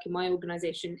the work in my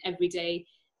organisation every day,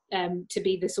 to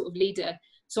be the sort of leader.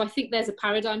 So I think there's a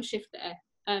paradigm shift there.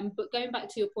 But going back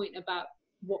to your point about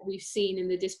what we've seen in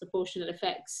the disproportionate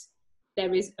effects,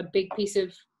 there is a big piece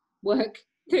of work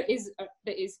that is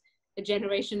a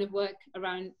generation of work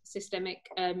around systemic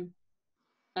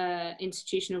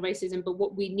institutional racism. But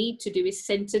what we need to do is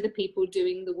centre the people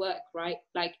doing the work, right?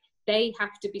 Like, they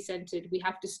have to be centred. We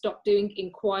have to stop doing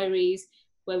inquiries,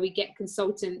 where we get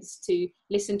consultants to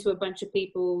listen to a bunch of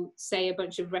people, say a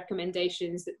bunch of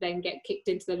recommendations that then get kicked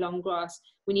into the long grass.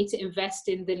 We need to invest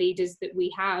in the leaders that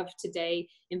we have today,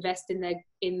 invest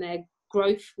in their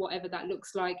growth, whatever that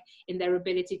looks like, in their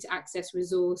ability to access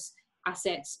resource,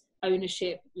 assets,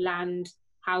 ownership, land,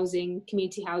 housing,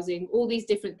 community housing, all these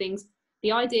different things.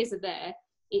 The ideas are there.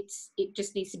 It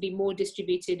just needs to be more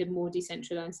distributed and more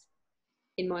decentralized,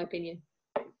 in my opinion.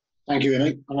 Thank you,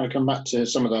 Amy. I'm going to come back to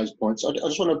some of those points. I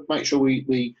just want to make sure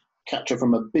we capture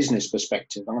from a business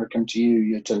perspective. I'm going to come to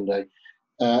you, Yetunde.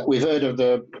 We've heard of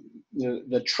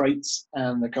the traits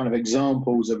and the kind of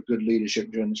examples of good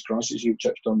leadership during this crisis. You've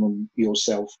touched on them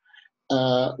yourself.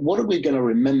 What are we going to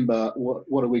remember?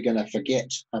 What are we going to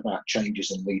forget about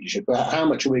changes in leadership? How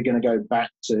much are we going to go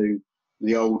back to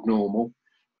the old normal?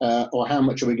 Or how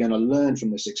much are we going to learn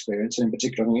from this experience? And in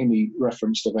particular, Amy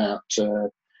referenced about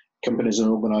companies and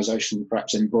organisations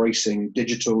perhaps embracing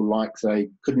digital like they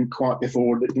couldn't quite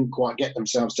before, they didn't quite get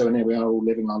themselves to, and here we are all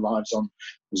living our lives on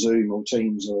Zoom or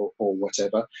Teams or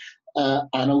whatever.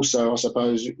 And also, I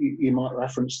suppose, you might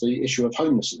reference the issue of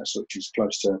homelessness, which is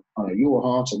close to your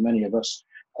heart and many of us,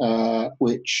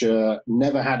 which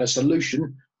never had a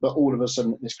solution, but all of a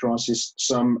sudden at this crisis,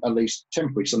 some at least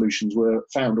temporary solutions were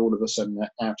found all of a sudden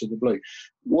out of the blue.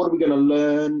 What are we going to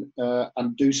learn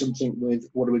and do something with?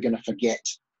 What are we going to forget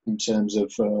in terms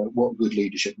of what good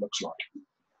leadership looks like?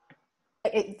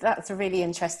 That's a really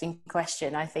interesting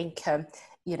question. I think, I'm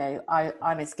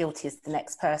as guilty as the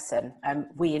next person.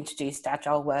 We introduced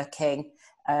agile working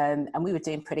and we were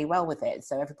doing pretty well with it.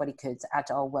 So everybody could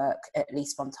agile work at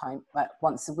least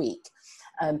once a week.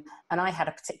 And I had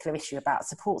a particular issue about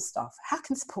support staff. How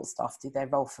can support staff do their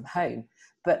role from home?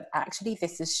 But actually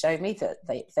this has shown me that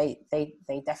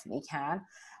they definitely can.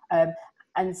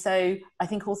 And so I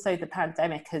think also the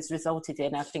pandemic has resulted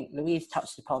in, I think Louise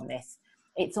touched upon this,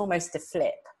 it's almost a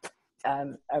flip,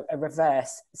 a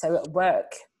reverse. So at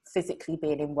work, physically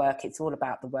being in work, it's all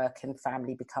about the work and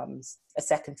family becomes a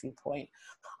secondary point.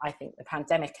 I think the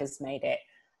pandemic has made it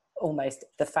almost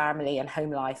the family and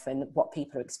home life and what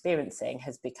people are experiencing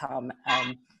has become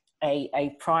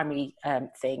a primary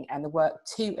thing, and the work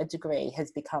to a degree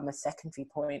has become a secondary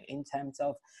point in terms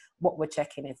of what we're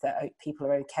checking is that people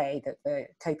are okay, that they're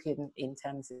coping in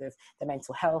terms of their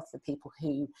mental health, the people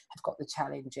who have got the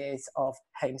challenges of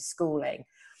homeschooling.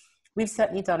 We've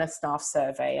certainly done a staff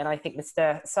survey, and I think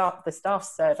the staff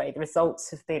survey, the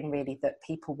results have been really that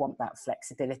people want that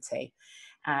flexibility.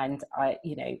 And I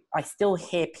still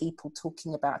hear people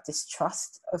talking about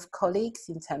distrust of colleagues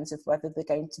in terms of whether they're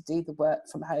going to do the work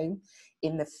from home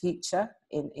in the future,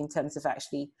 in terms of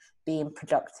actually being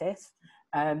productive.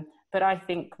 But I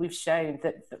think we've shown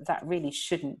that really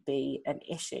shouldn't be an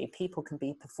issue. People can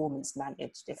be performance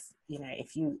managed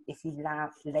if you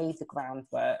lay the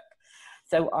groundwork.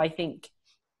 So I think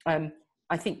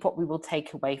what we will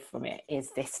take away from it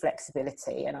is this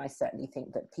flexibility, and I certainly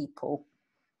think that people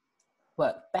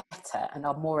work better and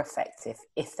are more effective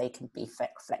if they can be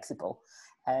flexible.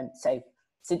 So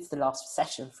since the last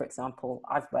session, for example,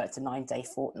 I've worked a 9-day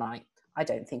fortnight. I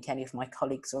don't think any of my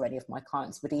colleagues or any of my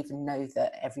clients would even know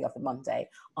that every other Monday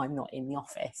I'm not in the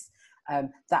office.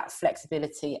 That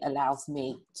flexibility allows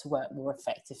me to work more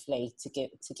effectively, to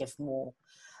give more.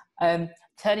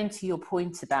 Turning to your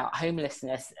point about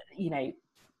homelessness,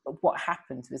 what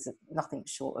happened was nothing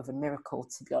short of a miracle,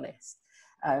 to be honest.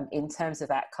 In terms of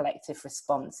that collective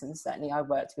response, and certainly I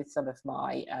worked with some of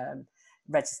my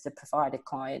registered provider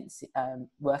clients,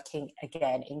 working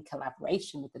again in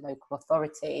collaboration with the local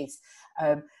authorities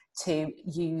to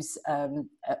use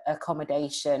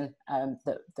accommodation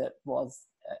that was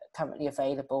currently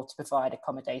available to provide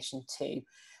accommodation to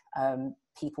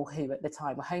people who at the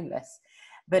time were homeless.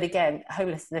 But again,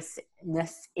 homelessness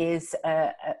is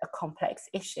a complex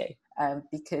issue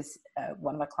because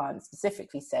one of my clients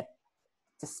specifically said,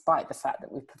 despite the fact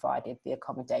that we've provided the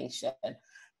accommodation,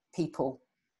 people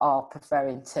are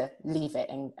preferring to leave it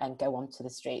and go onto the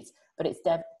streets. But it's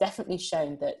definitely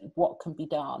shown that what can be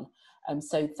done.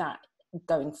 So that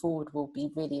going forward will be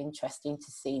really interesting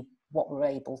to see what we're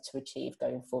able to achieve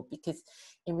going forward, because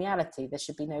in reality, there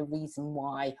should be no reason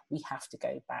why we have to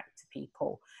go back to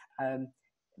people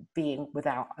being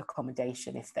without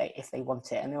accommodation if they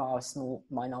want it. And there are a small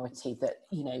minority that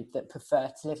that prefer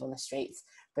to live on the streets,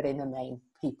 but in the main,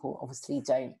 people obviously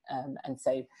don't. And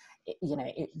so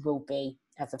it will be,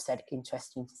 as I've said,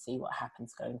 interesting to see what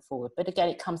happens going forward. But again,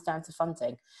 it comes down to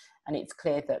funding, and it's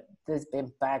clear that there's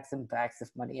been bags and bags of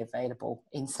money available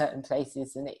in certain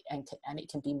places, and it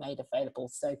can be made available.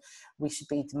 So we should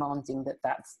be demanding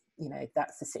that's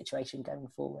the situation going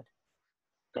forward.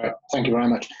 Great, thank you very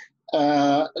much.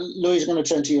 Louise, I'm going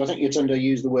to turn to you. I think you tend to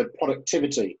use the word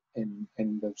productivity in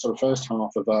the sort of first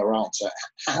half of our answer.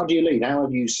 How do you lead? How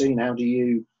have you seen? How do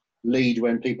you lead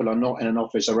when people are not in an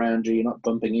office around you? You're not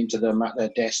bumping into them at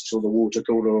their desks or the water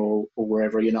cooler or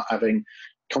wherever. You're not having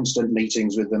constant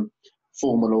meetings with them,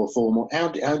 formal or formal. How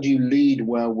do you lead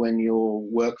well when your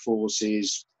workforce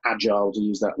is agile, to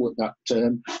use that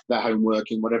term, that home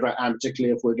working, whatever, and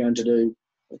particularly if we're going to do,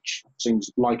 which seems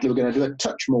likely we're going to do a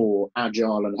touch more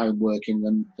agile and home working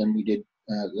than we did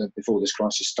before this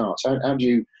crisis starts. How do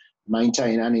you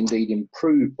maintain and indeed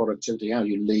improve productivity? How do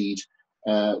you lead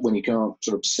when you can't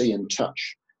sort of see and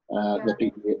touch the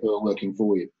people who are working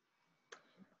for you?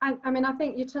 I mean, I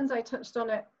think Yetunde touched on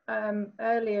it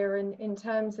earlier in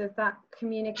terms of that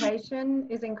communication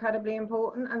is incredibly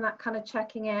important, and that kind of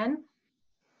checking in.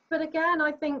 But again,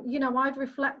 I think, you know, I'd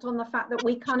reflect on the fact that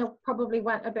we kind of probably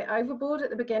went a bit overboard at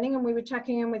the beginning, and we were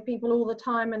checking in with people all the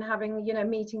time and having, you know,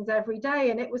 meetings every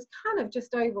day, and it was kind of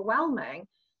just overwhelming.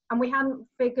 And we hadn't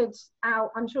figured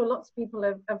out, I'm sure lots of people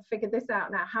have figured this out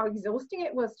now, how exhausting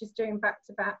it was just doing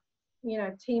back-to-back, you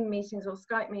know, team meetings or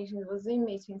Skype meetings or Zoom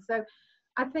meetings. So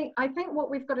I think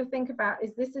what we've got to think about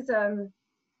is this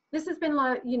has been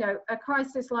like, you know, a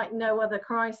crisis like no other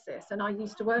crisis. And I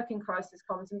used to work in crisis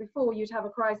comms, and before you'd have a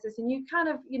crisis and you kind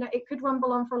of, you know, it could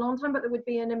rumble on for a long time, but there would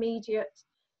be an immediate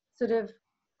sort of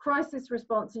crisis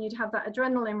response, and you'd have that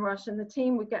adrenaline rush and the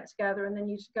team would get together and then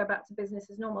you'd go back to business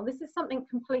as normal. This is something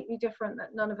completely different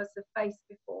that none of us have faced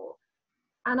before.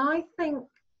 And I think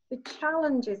the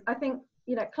challenges, I think,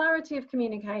 you know, clarity of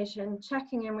communication,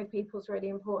 checking in with people is really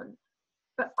important.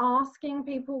 But asking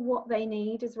people what they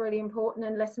need is really important,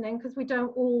 and listening, because we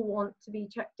don't all want to be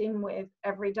checked in with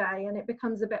every day and it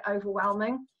becomes a bit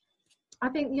overwhelming. I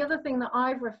think the other thing that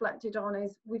I've reflected on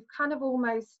is we've kind of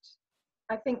almost,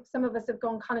 I think some of us have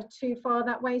gone kind of too far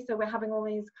that way. So we're having all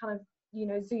these kind of, you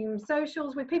know, Zoom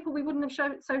socials with people we wouldn't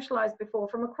have socialized before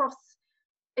from across,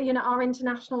 you know, our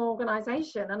international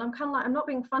organization. And I'm kind of like, I'm not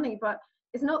being funny, but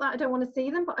it's not that I don't want to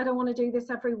see them, but I don't want to do this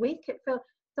every week.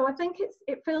 So I think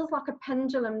it feels like a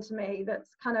pendulum to me that's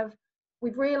kind of,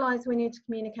 we've realised we need to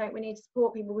communicate, we need to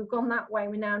support people, we've gone that way,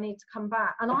 we now need to come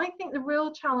back. And I think the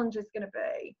real challenge is going to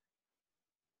be,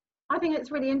 I think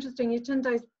it's really interesting,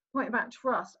 Yetunde's point about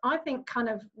trust. I think kind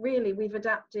of really we've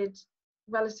adapted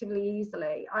relatively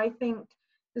easily. I think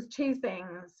there's two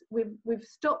things. We've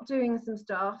stopped doing some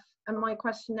stuff, and my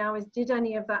question now is, did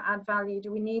any of that add value?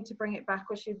 Do we need to bring it back,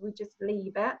 or should we just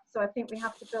leave it? So I think we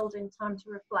have to build in time to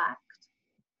reflect.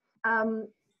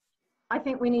 I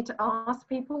think we need to ask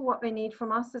people what they need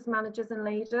from us as managers and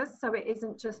leaders, so it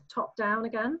isn't just top down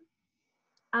again.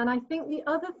 And I think the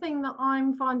other thing that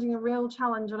I'm finding a real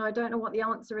challenge, and I don't know what the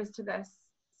answer is to this,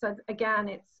 so again,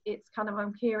 it's kind of,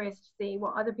 I'm curious to see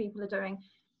what other people are doing.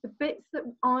 The bits that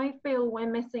I feel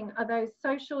we're missing are those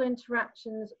social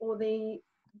interactions, or the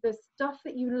stuff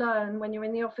that you learn when you're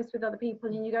in the office with other people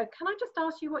and you go, can I just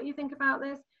ask you what you think about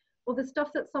this? Or the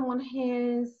stuff that someone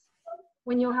hears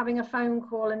when you're having a phone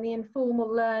call, and the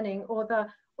informal learning, or the,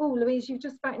 oh, Louise, you've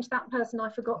just spoken to that person,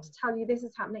 I forgot to tell you this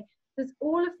is happening. There's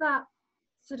all of that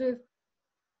sort of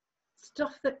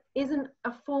stuff that isn't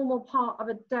a formal part of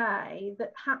a day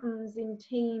that happens in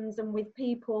teams and with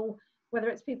people, whether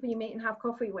it's people you meet and have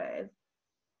coffee with,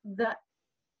 that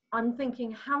I'm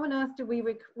thinking, how on earth do we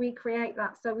recreate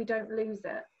that so we don't lose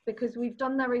it? Because we've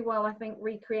done very well, I think,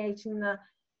 recreating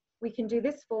we can do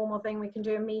this formal thing, we can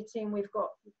do a meeting, we've got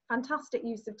fantastic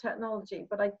use of technology,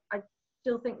 but I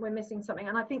still think we're missing something.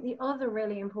 And I think the other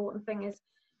really important thing is,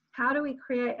 how do we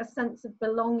create a sense of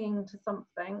belonging to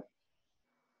something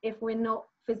if we're not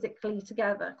physically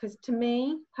together? Because to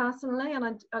me personally, and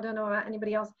I don't know about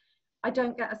anybody else, I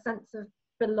don't get a sense of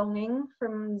belonging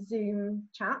from Zoom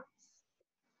chats.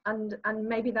 And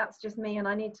maybe that's just me and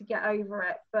I need to get over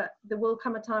it, but there will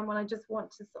come a time when I just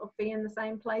want to sort of be in the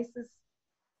same place as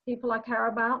people I care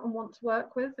about and want to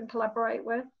work with and collaborate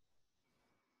with.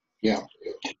 Yeah.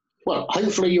 Well,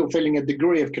 hopefully you're feeling a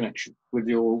degree of connection with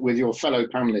your fellow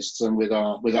panelists and with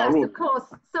our yes, audience. Of course.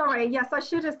 Sorry. Yes, I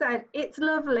should have said it's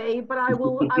lovely, but I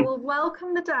will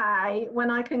welcome the day when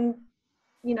I can,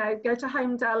 you know, go to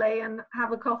Home Deli and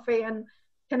have a coffee and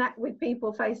connect with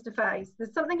people face to face.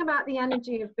 There's something about the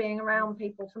energy of being around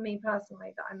people for me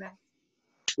personally that I miss.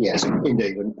 Yes,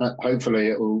 indeed, and hopefully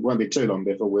it won't be too long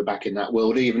before we're back in that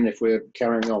world, even if we're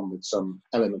carrying on with some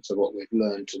elements of what we've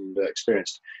learned and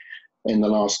experienced in the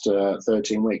last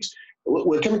 13 weeks.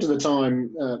 We're coming to the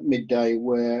time, midday,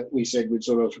 where we said we'd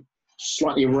sort of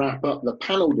slightly wrap up the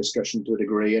panel discussion to a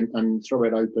degree and throw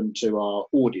it open to our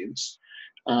audience.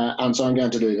 And so I'm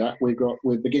going to do that.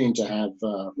 We're beginning to have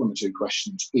one or two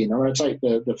questions in. I'm going to take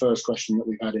the first question that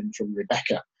we've had in from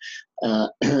Rebecca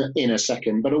in a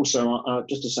second, but also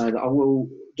just to say that I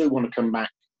do want to come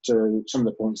back to some of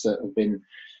the points that have been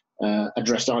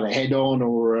addressed either head on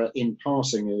or in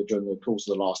passing during the course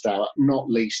of the last hour, not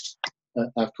least,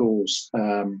 of course,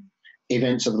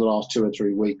 events of the last 2 or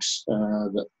 3 weeks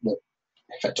that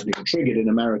effectively were triggered in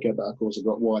America, but of course have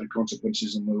got wider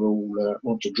consequences, and we're all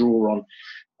want to draw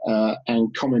on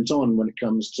and comment on when it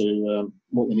comes to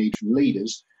what we need from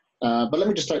leaders. But let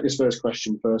me just take this first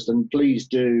question first, and please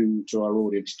do, to our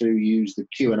audience, do use the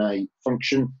Q&A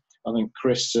function. I think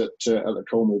Chris at the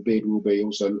Colmore BID will be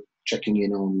also checking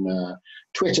in on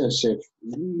Twitter, so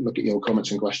look at your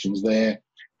comments and questions there,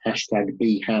 hashtag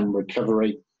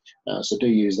 #BHAMRecovery. So do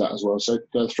use that as well. So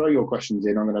throw your questions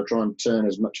in. I'm going to try and turn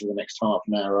as much of the next half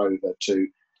an hour over to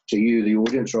you, the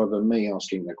audience, rather than me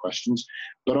asking the questions.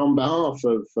 But on behalf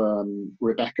of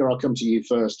Rebecca, I'll come to you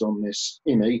first on this,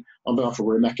 Imi. On behalf of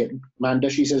Rebecca Manda,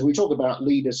 she says, we talk about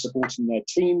leaders supporting their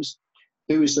teams.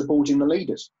 Who is supporting the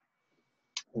leaders?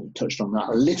 We touched on that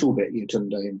a little bit,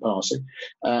 Yatunde, in passing.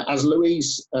 As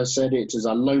Louise said, it is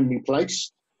a lonely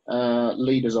place.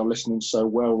 Leaders are listening so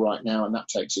well right now, and that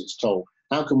takes its toll.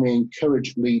 How can we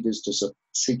encourage leaders to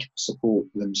seek support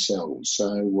themselves?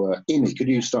 So, Imi, could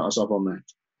you start us off on that?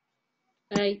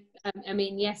 I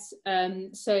mean, yes.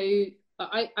 So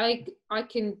I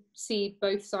can see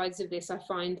both sides of this. I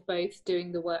find both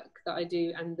doing the work that I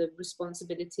do and the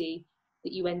responsibility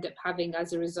that you end up having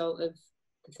as a result of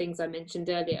the things I mentioned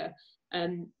earlier.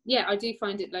 Yeah, I do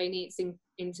find it lonely. It's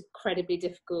incredibly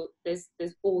difficult. There's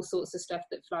all sorts of stuff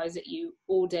that flies at you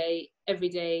all day, every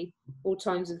day, all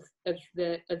times of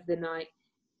the night,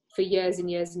 for years and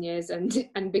years and years.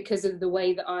 And because of the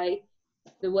way that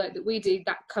the work that we do,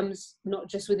 that comes not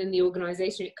just within the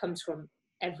organisation, it comes from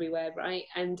everywhere, right?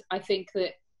 And I think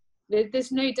that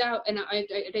there's no doubt, and I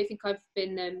don't think I've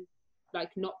been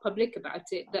like not public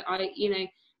about it, that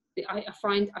I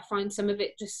find some of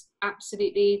it just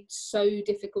absolutely so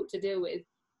difficult to deal with,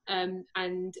 and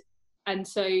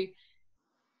so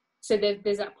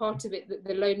there's that part of it, that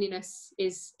the loneliness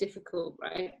is difficult,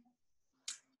 right?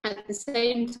 At the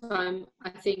same time, I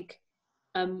think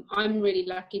I'm really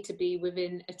lucky to be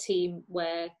within a team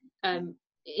where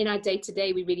in our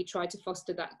day-to-day we really try to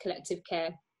foster that collective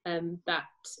care, that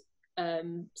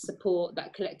support,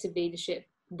 that collective leadership.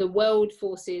 The world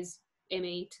forces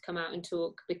Imi to come out and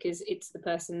talk because it's the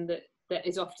person that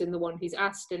is often the one who's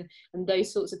asked, and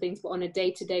those sorts of things. But on a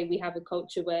day-to-day we have a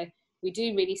culture where we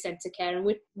do really centre care,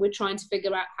 and we're trying to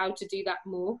figure out how to do that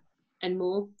more and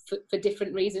more for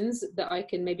different reasons that I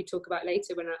can maybe talk about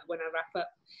later when I wrap up.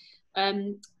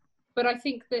 But I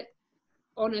think that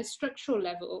on a structural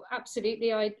level,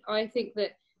 absolutely, I think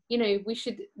that,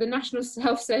 the National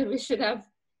Health Service should have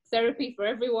therapy for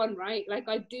everyone, right? Like,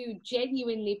 I do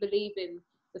genuinely believe in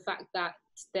the fact that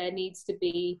there needs to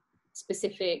be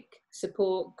specific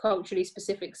support, culturally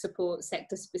specific support,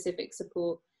 sector specific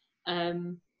support.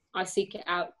 I seek it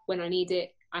out when I need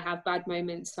it. I have bad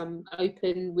moments, I'm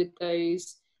open with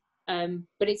those.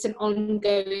 But it's an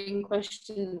ongoing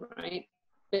question, right?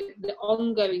 The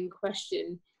ongoing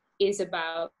question is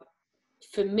about,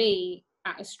 for me,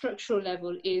 at a structural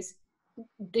level, is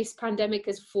this pandemic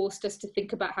has forced us to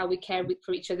think about how we care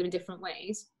for each other in different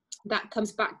ways. That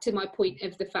comes back to my point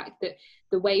of the fact that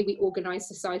the way we organise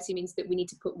society means that we need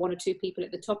to put one or two people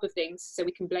at the top of things so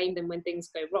we can blame them when things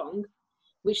go wrong,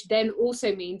 which then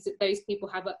also means that those people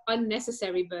have an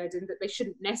unnecessary burden that they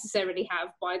shouldn't necessarily have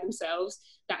by themselves.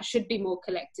 That should be more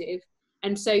collective.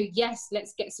 And so, yes,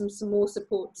 let's get some more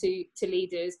support to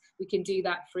leaders. We can do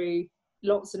that through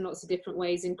lots and lots of different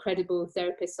ways. Incredible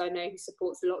therapists I know who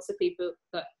supports lots of people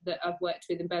that I've worked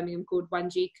with in Birmingham, called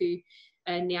Wanjiku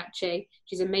Nyache.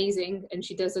 She's amazing, and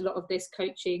she does a lot of this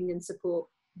coaching and support.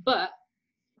 But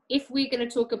if we're going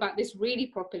to talk about this really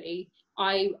properly,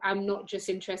 I am not just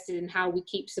interested in how we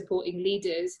keep supporting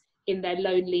leaders in their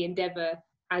lonely endeavour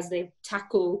as they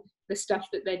tackle the stuff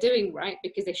that they're doing, right?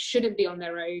 Because they shouldn't be on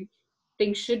their own.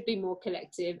 Things should be more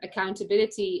collective.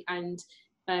 Accountability and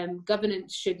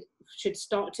governance should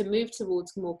start to move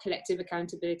towards more collective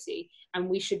accountability, and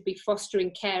we should be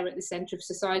fostering care at the centre of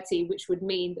society, which would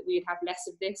mean that we would have less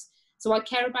of this. So I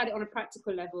care about it on a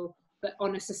practical level, but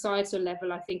on a societal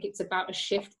level, I think it's about a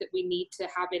shift that we need to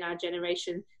have in our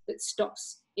generation that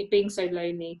stops it being so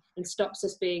lonely and stops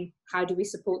us being, how do we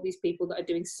support these people that are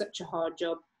doing such a hard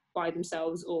job by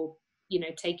themselves, or,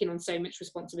 taking on so much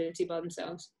responsibility by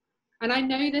themselves. And I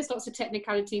know there's lots of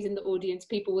technicalities in the audience.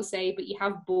 People will say, but you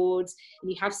have boards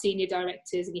and you have senior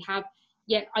directors and you have,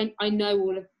 yeah, I know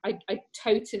all of, I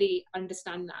totally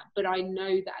understand that, but I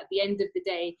know that at the end of the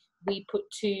day,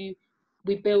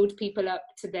 we build people up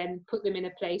to then put them in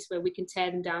a place where we can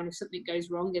tear them down if something goes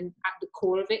wrong, and at the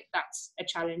core of it, that's a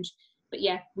challenge. But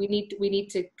yeah, we need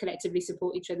to collectively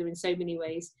support each other in so many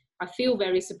ways. I feel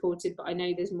very supported, but I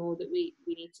know there's more that we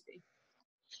need to do.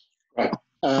 Right.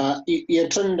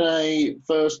 Yetunde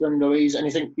first, then Louise.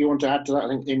 Anything you want to add to that? I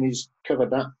think Imi's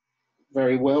covered that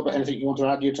very well, but anything you want to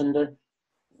add, Yetunde?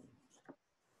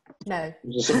 No.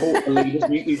 The support for leaders.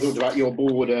 You talked about your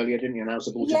board earlier, didn't you? And how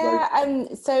supportive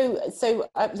so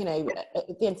you know,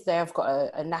 at the end of the day, I've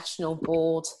got a national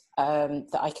board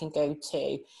that I can go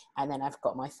to, and then I've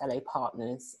got my fellow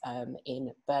partners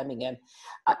in Birmingham.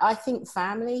 I think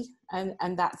family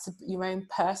and that's your own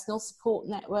personal support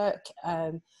network.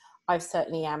 I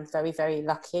certainly am very, very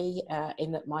lucky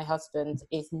in that my husband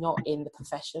is not in the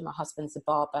profession. My husband's a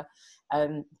barber,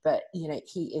 but you know,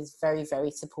 he is very,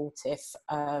 very supportive.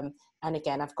 And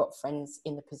again, I've got friends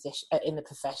in the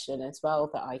profession as well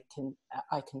that I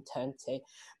can turn to.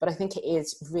 But I think it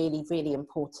is really, really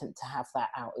important to have that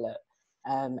outlet.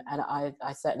 And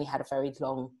I certainly had a very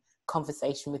long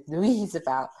conversation with Louise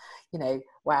about, you know,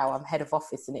 wow, I'm head of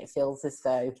office and it feels as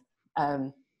though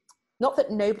not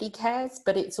that nobody cares,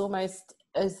 but it's almost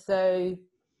as though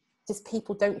just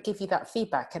people don't give you that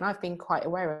feedback. And I've been quite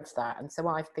aware of that. And so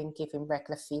I've been giving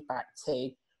regular feedback to,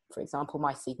 for example,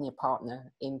 my senior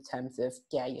partner in terms of,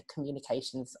 yeah, your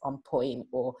communication's on point,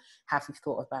 or have you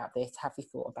thought about this? Have you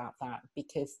thought about that?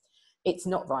 Because it's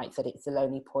not right that it's a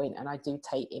lonely point. And I do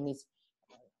take Imi's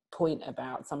point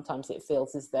about sometimes it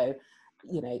feels as though,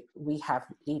 you know, we have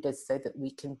leaders so that we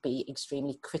can be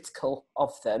extremely critical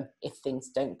of them if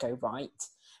things don't go right,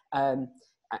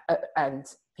 and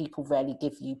people rarely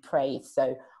give you praise.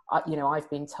 So you know, I've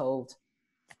been told,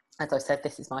 as I said,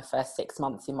 this is my first 6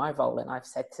 months in my role, and I've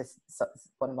said to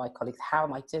one of my colleagues, how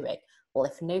am I doing? Well,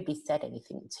 if nobody said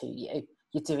anything to you,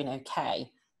 you're doing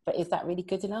okay, but is that really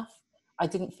good enough? I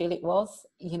didn't feel it was.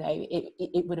 You know,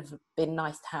 it would have been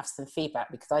nice to have some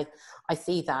feedback, because I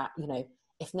see that, you know,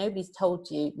 if nobody's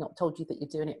not told you that you're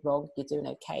doing it wrong, you're doing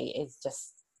okay, is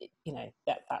just, you know,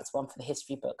 that's one for the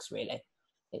history books, really.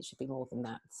 It should be more than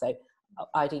that. So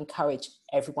I'd encourage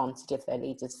everyone to give their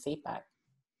leaders feedback.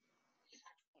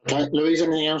 Okay, Louise,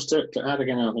 anything else to add?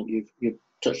 Again, I think you've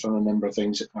touched on a number of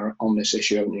things on this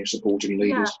issue, haven't you, supporting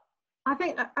leaders?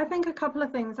 Yeah, I think a couple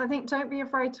of things. I think don't be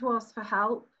afraid to ask for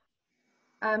help.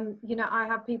 You know, I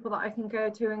have people that I can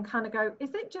go to and kind of go,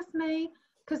 is it just me?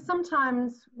 Because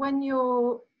sometimes when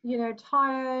you're, you know,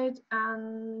 tired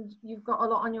and you've got a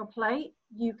lot on your plate,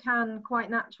 you can quite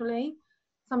naturally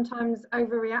sometimes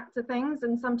overreact to things,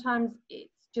 and sometimes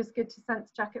it's just good to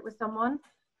sense check it with someone.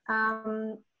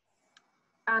 And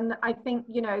I think,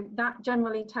 you know, that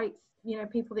generally takes, you know,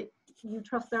 people that you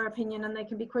trust their opinion, and they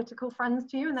can be critical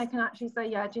friends to you, and they can actually say,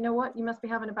 yeah, do you know what, you must be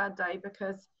having a bad day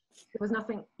because there was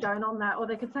nothing going on there. Or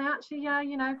they could say, actually, yeah,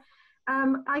 you know,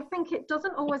 I think it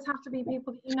doesn't always have to be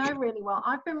people that you know really well.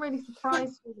 I've been really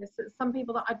surprised with this, that some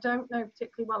people that I don't know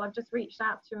particularly well, I've just reached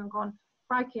out to and gone,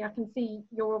 crikey, I can see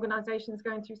your organisation's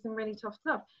going through some really tough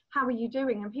stuff. How are you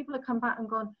doing? And people have come back and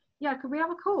gone, yeah, could we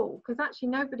have a call? Because actually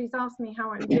nobody's asked me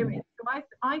how I'm doing. So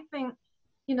I think,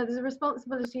 you know, there's a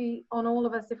responsibility on all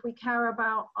of us, if we care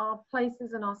about our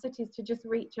places and our cities, to just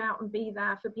reach out and be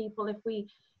there for people. If we,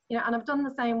 you know, and I've done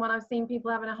the same when I've seen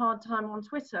people having a hard time on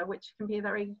Twitter, which can be a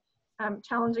very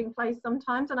challenging place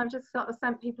sometimes, and I've just sort of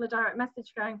sent people a direct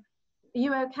message going, are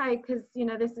you okay? Because, you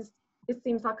know, this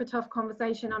seems like a tough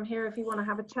conversation. I'm here if you want to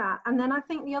have a chat. And then I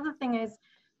think the other thing is,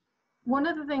 one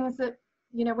of the things that,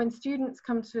 you know, when students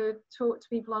come to talk to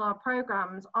people on our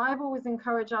programs, I've always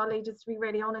encouraged our leaders to be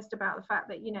really honest about the fact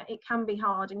that, you know, it can be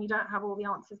hard and you don't have all the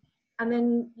answers. And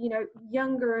then, you know,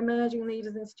 younger emerging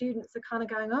leaders and students are kind of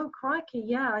going, oh, crikey,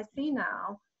 yeah, I see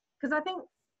now. Because I think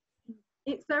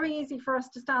it's very easy for us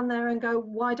to stand there and go,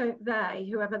 why don't they,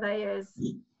 whoever they is,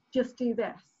 just do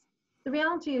this? The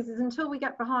reality is until we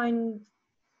get behind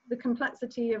the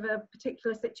complexity of a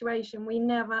particular situation, we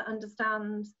never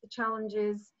understand the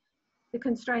challenges, the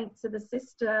constraints of the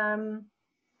system,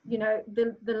 you know,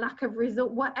 the lack of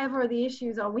result, whatever the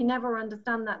issues are, we never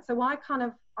understand that. So I kind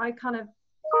of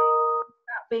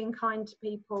about being kind to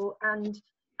people and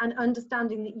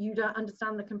understanding that you don't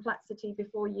understand the complexity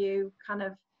before you kind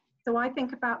of, so I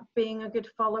think about being a good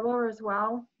follower as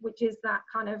well, which is that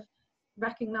kind of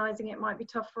recognizing it might be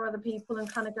tough for other people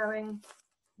and kind of going,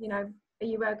 you know, are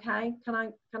you okay? Can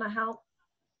I help?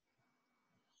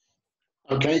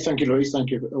 Okay, thank you, Louise. Thank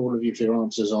you, all of you, for your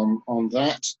answers on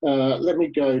that. Let me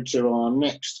go to our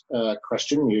next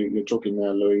question. You're talking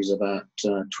there, Louise, about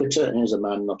Twitter. Here's a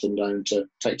man not unknown to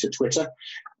take to Twitter.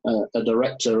 A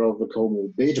director of the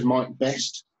Colmore BID, Mike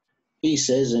Best. He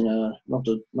says, in a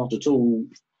not at all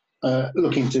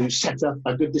looking to set up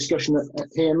a good discussion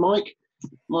here, Mike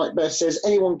Best says,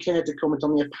 anyone care to comment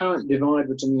on the apparent divide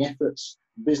between the efforts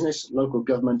business, local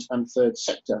government and third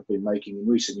sector have been making in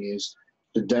recent years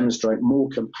to demonstrate more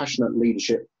compassionate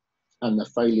leadership, and the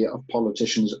failure of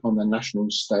politicians on the national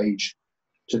stage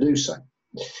to do so?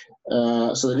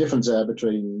 So the difference there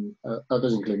between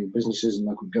others, including businesses and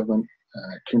local government,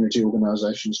 community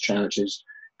organisations, charities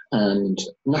and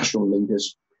national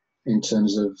leaders, in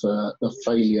terms of the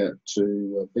failure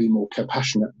to be more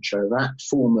compassionate and show that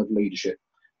form of leadership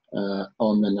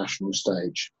on the national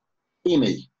stage.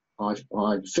 Amy, I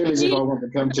feel as if I want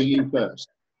to come to you first.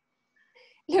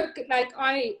 Look, like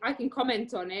I can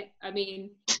comment on it. I mean,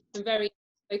 I'm very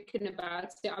open about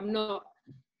it. I'm not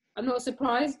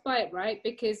surprised by it, right?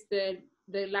 Because the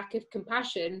lack of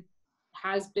compassion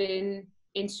has been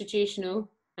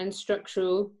institutional and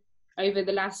structural over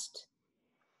the last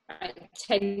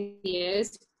 10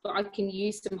 years. But I can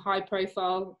use some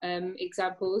high-profile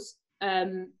examples.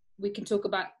 We can talk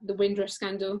about the Windrush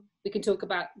scandal. We can talk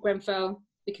about Grenfell.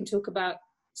 We can talk about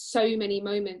so many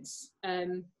moments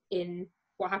in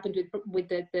what happened with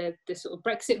the sort of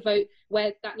Brexit vote,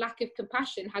 where that lack of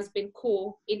compassion has been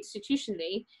core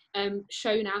institutionally,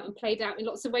 shown out and played out in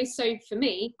lots of ways. So for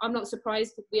me, I'm not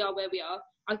surprised that we are where we are.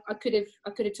 I could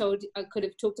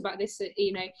have talked about this,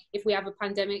 if we have a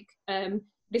pandemic,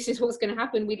 this is what's going to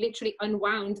happen. We literally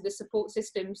unwound the support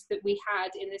systems that we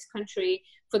had in this country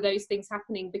for those things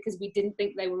happening because we didn't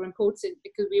think they were important,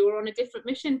 because we were on a different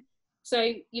mission. So,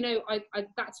 I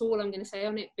that's all I'm going to say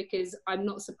on it, because I'm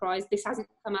not surprised. This hasn't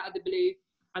come out of the blue.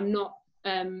 I'm not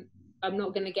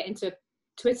going to get into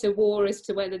Twitter war as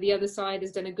to whether the other side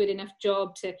has done a good enough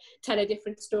job to tell a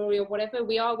different story or whatever.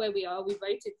 We are where we are. We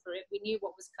voted for it. We knew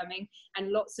what was coming,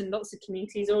 and lots of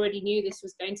communities already knew this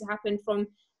was going to happen from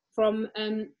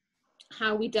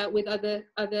how we dealt with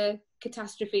other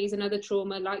catastrophes and other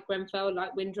trauma, like Grenfell,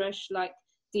 like Windrush, like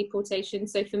deportation.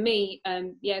 So for me,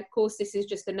 of course, this is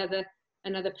just another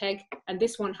peg, and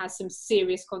this one has some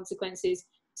serious consequences.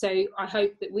 So I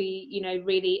hope that we,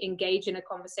 really engage in a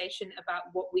conversation about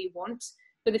what we want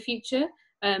for the future,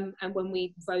 and when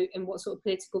we vote, and what sort of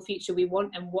political future we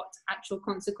want, and what actual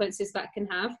consequences that can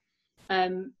have.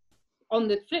 On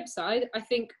the flip side, I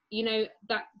think,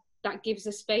 that gives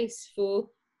a space for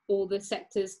all the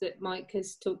sectors that Mike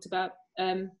has talked about,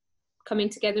 coming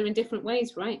together in different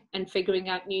ways, right? And figuring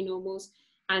out new normals.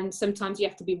 And sometimes you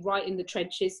have to be right in the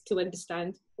trenches to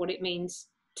understand what it means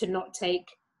to not take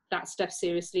that stuff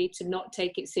seriously, to not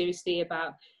take it seriously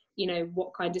about,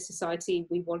 what kind of society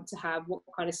we want to have, what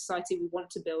kind of society we want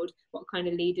to build, what kind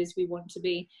of leaders we want to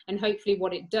be. And hopefully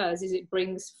what it does is it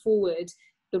brings forward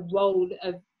the role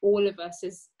of all of us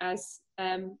as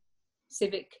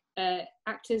civic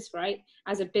actors, right?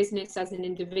 As a business, as an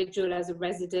individual, as a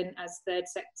resident, as third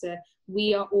sector,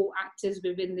 we are all actors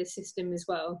within this system as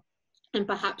well. And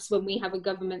perhaps when we have a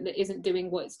government that isn't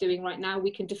doing what it's doing right now,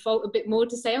 we can default a bit more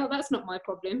to say, oh, that's not my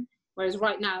problem. Whereas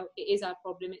right now, it is our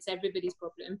problem. It's everybody's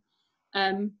problem.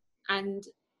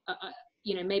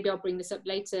 Maybe I'll bring this up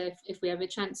later if we have a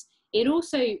chance. It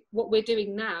also, what we're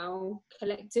doing now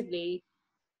collectively,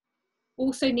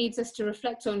 also needs us to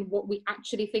reflect on what we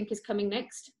actually think is coming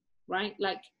next, right?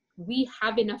 Like, we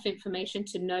have enough information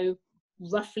to know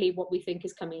roughly what we think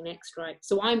is coming next, right?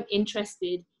 So I'm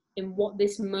interested in what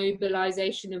this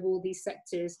mobilization of all these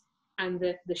sectors and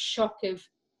the shock of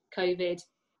COVID,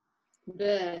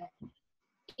 the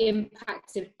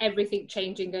impact of everything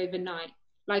changing overnight,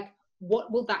 like,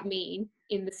 what will that mean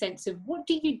in the sense of what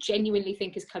do you genuinely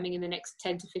think is coming in the next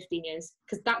 10 to 15 years?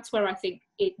 Because that's where I think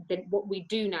what we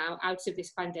do now out of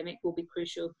this pandemic will be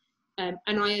crucial. And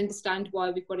I understand why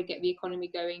we've got to get the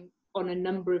economy going on a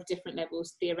number of different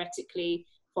levels, theoretically,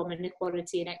 from an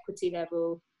equality and equity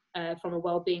level, from a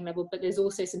well-being level, but there's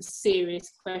also some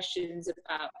serious questions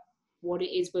about what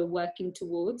it is we're working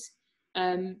towards.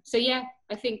 So yeah,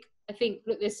 I think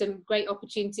look, there's some great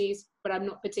opportunities, but I'm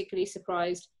not particularly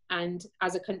surprised. And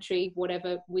as a country,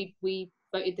 whatever, we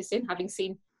voted this in, having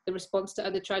seen the response to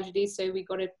other tragedies. So we've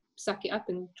got to suck it up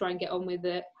and try and get on with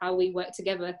how we work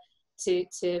together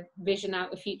to vision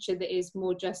out a future that is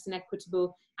more just and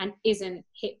equitable and isn't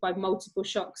hit by multiple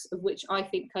shocks, of which I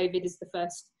think COVID is the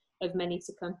first of many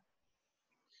to come.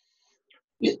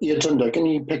 Yatunda, can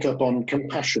you pick up on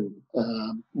compassion?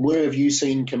 Where have you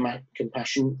seen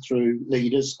compassion through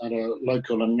leaders at a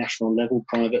local and national level,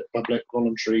 private, public,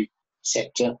 voluntary,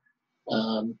 sector.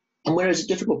 And where is it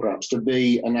difficult perhaps to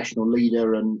be a national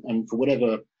leader and for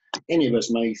whatever any of us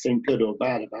may think good or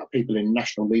bad about people in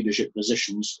national leadership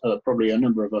positions, probably a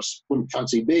number of us wouldn't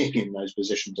fancy being in those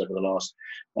positions over the last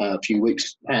few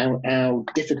weeks. How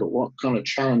difficult, what kind of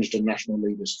challenge do national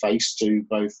leaders face to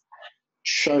both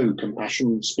show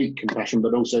compassion, speak compassion,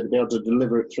 but also to be able to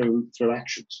deliver it through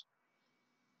actions?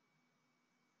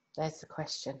 There's the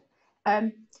question.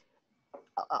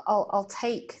 I'll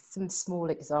take some small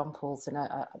examples, and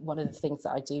one of the things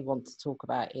that I do want to talk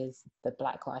about is the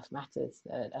Black Lives Matters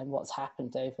and what's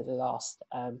happened over the last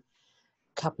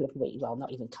couple of weeks, well,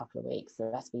 not even couple of weeks,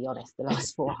 so let's be honest, the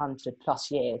last 400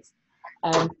 plus years.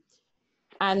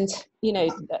 And,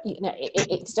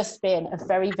 it's just been a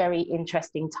very, very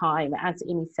interesting time, as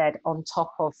Imi said, on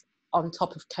top of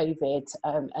COVID,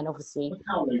 and obviously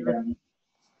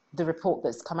the report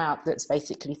that's come out that's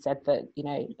basically said that,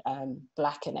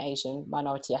 Black and Asian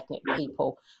minority ethnic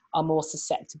people are more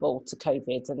susceptible to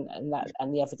COVID,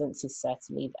 and the evidence is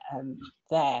certainly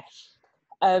there.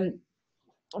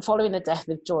 Following the death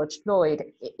of George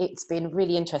Floyd, it's been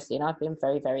really interesting. I've been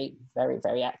very, very, very,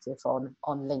 very active on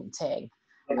LinkedIn.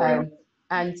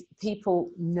 And people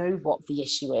know what the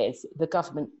issue is. The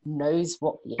government knows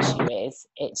what the issue is.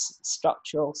 It's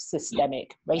structural,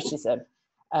 systemic racism.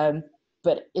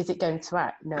 But is it going to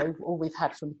act? No. All we've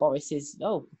had from Boris is,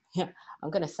 I'm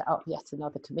going to set up yet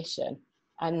another commission.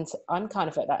 And I'm kind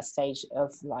of at that stage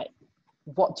of like,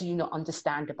 what do you not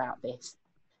understand about this?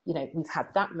 We've had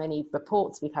that many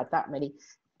reports, we've had that many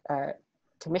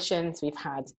commissions, we've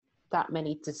had that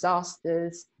many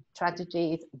disasters,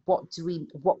 tragedies. What is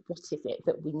it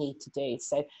that we need to do?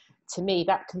 So to me,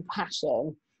 that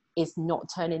compassion is not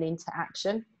turning into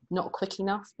action, not quick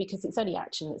enough, because it's only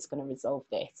action that's going to resolve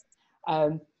this.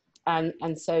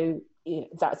 And so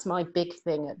that's my big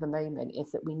thing at the moment,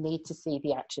 is that we need to see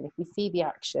the action. If we see the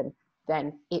action,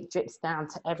 then it drips down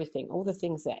to everything, all the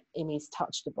things that Imi's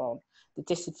touched upon, the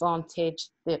disadvantage,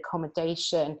 the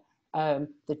accommodation,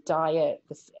 the diet,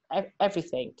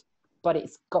 everything. But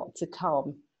it's got to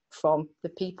come from the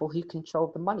people who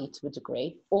control the money to a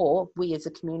degree, or we as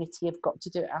a community have got to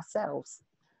do it ourselves.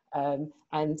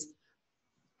 And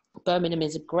Birmingham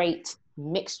is a great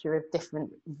mixture of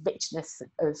different richness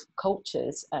of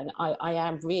cultures, and I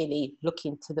am really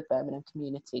looking to the Birmingham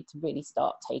community to really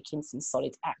start taking some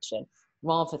solid action,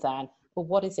 rather than, well,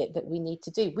 what is it that we need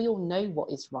to do? We all know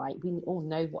what is right, we all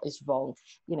know what is wrong.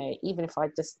 Even if I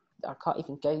can't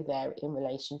even go there in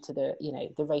relation to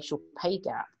the racial pay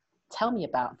gap. Tell me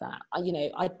about that.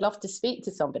 I'd love to speak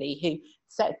to somebody who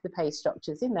sets the pay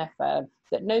structures in their firm,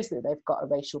 that knows that they've got a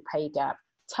racial pay gap.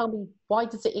 Tell me, why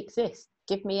does it exist?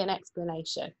 Give me an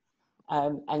explanation.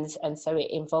 And so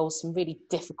it involves some really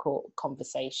difficult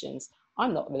conversations.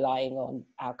 I'm not relying on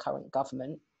our current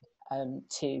government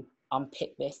to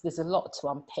unpick this. There's a lot to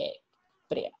unpick,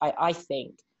 but I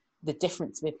think the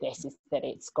difference with this is that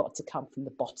it's got to come from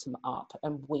the bottom up,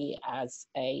 and we as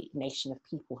a nation of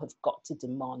people have got to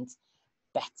demand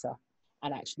better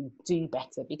and actually do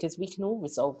better, because we can all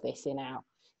resolve this in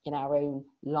our own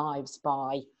lives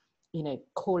by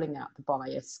calling out the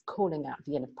bias, calling out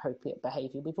the inappropriate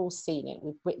behaviour. We've all seen it,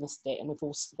 we've witnessed it, and we've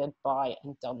all stood by it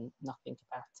and done nothing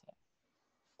about it.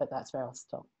 But that's where I'll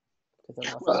stop.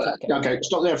 Okay,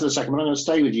 stop there for a second, but I'm going to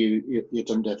stay with you,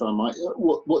 Tunde, if I might.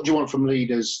 What do you want from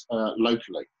leaders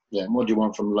locally? Yeah, and what do you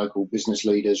want from local business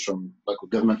leaders, from local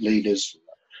government leaders,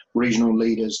 regional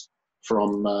leaders,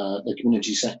 from the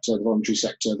community sector, the voluntary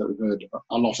sector that we've heard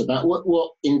a lot about?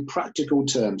 What in practical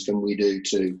terms can we do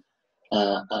to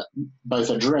both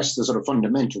address the sort of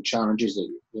fundamental challenges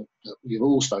that you've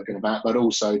all spoken about, but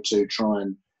also to try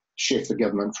and shift the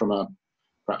government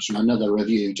perhaps from another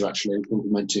review to actually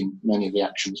implementing many of the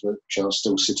actions which are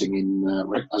still sitting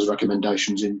in as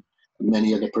recommendations in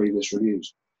many of the previous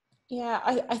reviews? Yeah,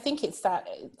 I think it's that,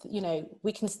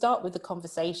 we can start with the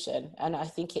conversation, and I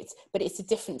think but it's a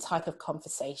different type of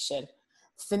conversation.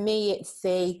 For me, it's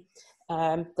the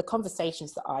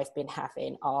conversations that I've been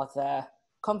having are the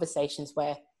conversations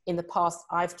where in the past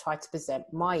I've tried to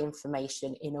present my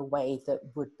information in a way that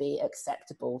would be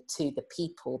acceptable to the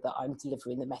people that I'm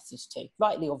delivering the message to,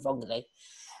 rightly or wrongly.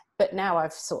 But now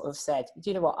I've sort of said,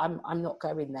 do you know what, I'm not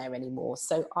going there anymore,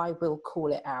 so I will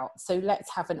call it out. So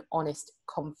let's have an honest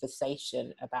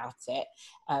conversation about it,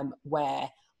 where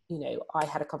I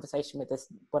had a conversation with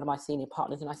one of my senior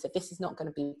partners, and I said, this is not going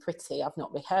to be pretty. I've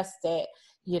not rehearsed it.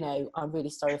 I'm really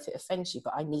sorry if it offends you,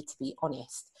 but I need to be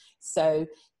honest. So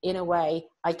in a way,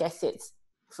 I guess it's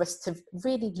for us to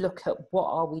really look at what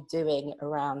are we doing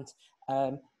around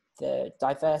the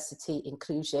diversity,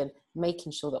 inclusion,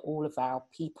 making sure that all of our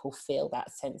people feel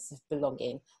that sense of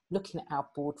belonging, looking at our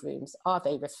boardrooms, are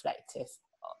they reflective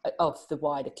of the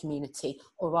wider community,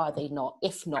 or are they not?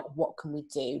 If not, what can we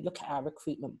do? Look at our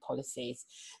recruitment policies.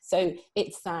 So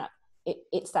it's that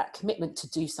commitment to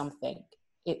do something.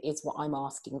 It is what I'm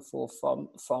asking for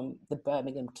from the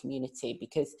Birmingham community,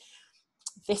 because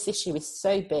this issue is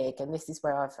so big, and this is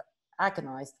where I've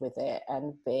agonised with it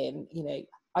and been, you know,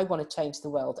 I want to change the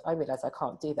world. I realise I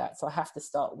can't do that, so I have to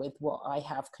start with what I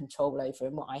have control over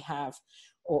and what I have,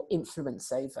 or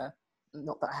influence over.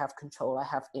 Not that I have control, I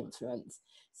have influence.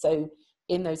 So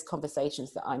in those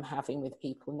conversations that I'm having with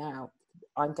people now,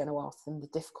 I'm going to ask them the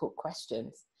difficult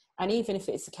questions. And even if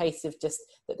it's a case of just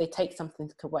that they take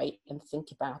something away and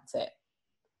think about it,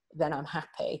 then I'm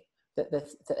happy that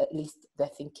at least they're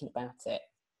thinking about it.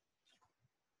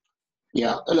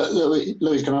 Yeah,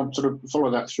 Louise, can I sort of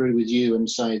follow that through with you and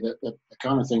say that the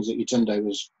kind of things that Yatunde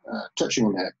was touching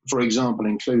on there, for example,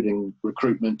 including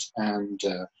recruitment and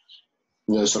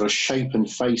the sort of shape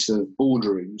and face of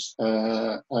boardrooms.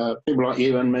 People like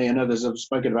you and me and others have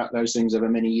spoken about those things over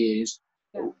many years.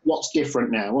 Yeah. What's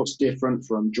different now? What's different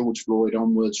from George Floyd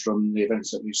onwards, from the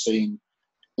events that we've seen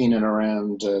in and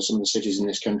around some of the cities in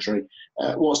this country?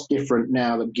 What's different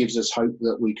now that gives us hope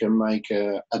that we can make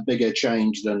a bigger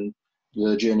change than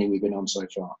the journey we've been on so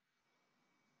far?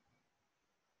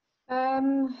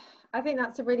 I think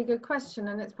that's a really good question,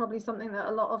 and it's probably something that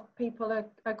a lot of people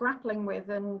are grappling with.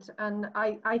 And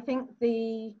I think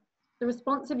the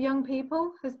response of young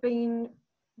people has been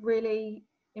really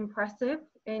impressive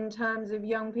in terms of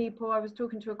young people. I was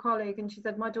talking to a colleague, and she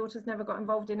said, my daughter's never got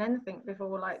involved in anything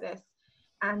before like this,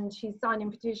 and she's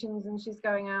signing petitions and she's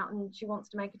going out and she wants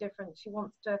to make a difference. She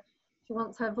wants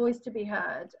her voice to be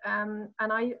heard. And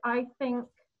I think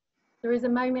there is a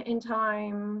moment in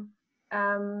time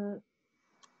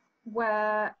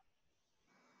where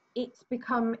it's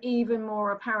become even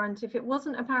more apparent. If it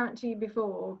wasn't apparent to you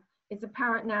before, it's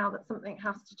apparent now that something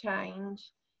has to change.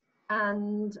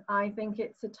 And I think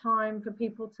it's a time for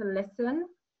people to listen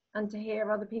and to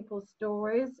hear other people's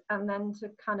stories, and then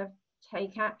to kind of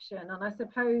take action. And I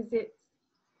suppose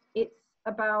it's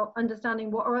about understanding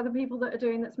what are other people that are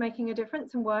doing that's making a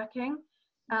difference and working.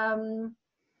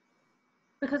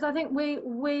 Because I think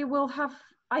we will have,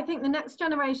 I think the next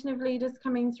generation of leaders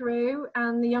coming through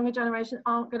and the younger generation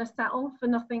aren't going to settle for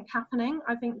nothing happening.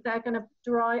 I think they're going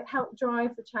to help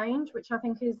drive the change, which I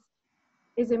think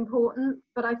is important.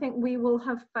 But I think we will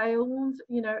have failed.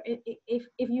 You know, if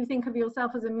you think of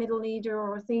yourself as a middle leader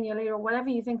or a senior leader or whatever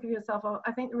you think of yourself,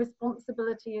 I think the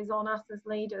responsibility is on us as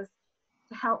leaders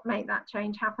to help make that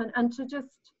change happen, and to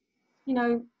just, you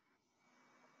know,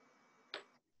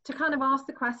 to kind of ask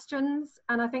the questions.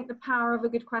 And I think the power of a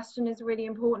good question is really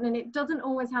important. And it doesn't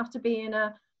always have to be in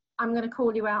a, I'm going to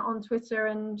call you out on Twitter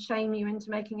and shame you into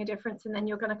making a difference, and then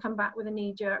you're going to come back with a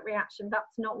knee-jerk reaction.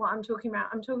 That's not what I'm talking about.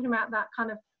 I'm talking about that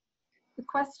kind of the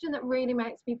question that really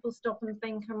makes people stop and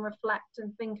think and reflect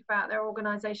and think about their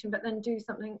organisation, but then do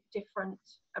something different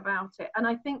about it. And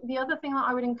I think the other thing that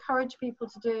I would encourage people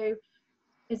to do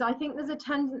is, I think there's a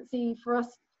tendency for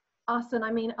us, and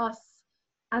I mean us,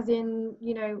 as in,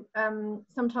 you know,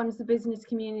 sometimes the business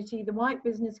community, the white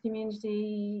business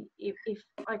community, if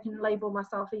I can label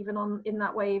myself even in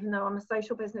that way, even though I'm a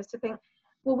social business, to think,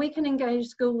 well, we can engage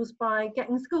schools by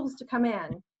getting schools to come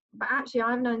in. But actually,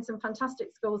 I've known some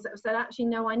fantastic schools that have said, actually,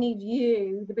 no, I need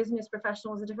you, the business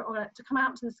professionals, to come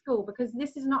out to the school, because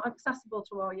this is not accessible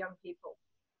to our young people.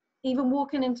 Even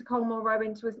walking into Colmore Row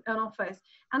into an office.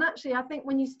 And actually, I think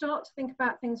when you start to think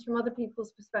about things from other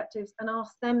people's perspectives and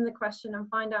ask them the question and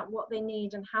find out what they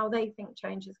need and how they think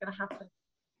change is going to happen,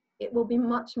 it will be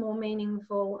much more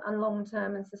meaningful and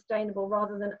long-term and sustainable,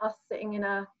 rather than us sitting in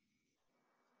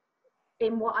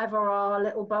whatever our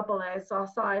little bubble is, our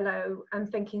silo, and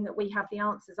thinking that we have the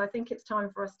answers. I think it's time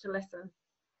for us to listen.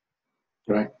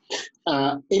 Great.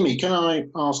 Imi, can I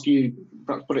ask you,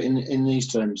 perhaps put it in these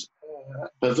terms,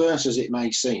 perverse as it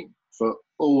may seem, for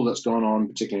all that's gone on,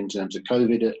 particularly in terms of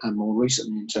COVID and more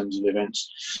recently in terms of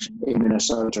events in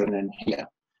Minnesota and then here,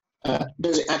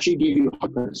 does it actually give you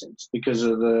hope in a sense, because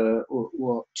of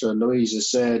what Louise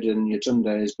has said and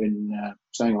Yatunde has been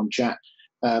saying on chat,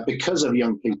 because of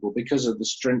young people, because of the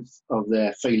strength of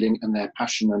their feeling and their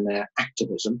passion and their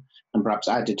activism, and perhaps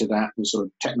added to that the sort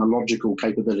of technological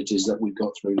capabilities that we've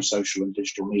got through social and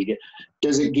digital media,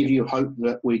 does it give you hope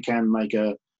that we can make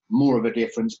more of a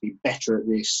difference, be better at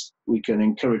this? We can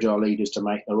encourage our leaders to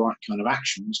make the right kind of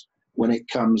actions when it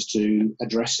comes to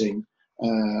addressing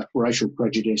racial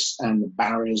prejudice and the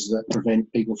barriers that prevent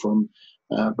people from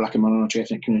black and minority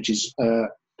ethnic communities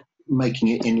making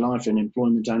it in life, in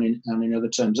employment and in other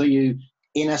terms. Are you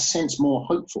in a sense, more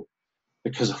hopeful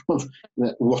because of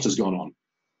what has gone on?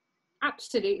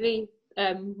 Absolutely.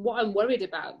 What I'm worried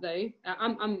about, though,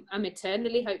 I'm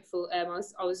eternally hopeful. I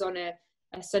was on a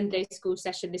Sunday school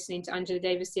session listening to Angela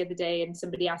Davis the other day, and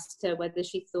somebody asked her whether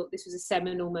she thought this was a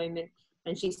seminal moment,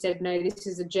 and she said, no, this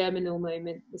is a germinal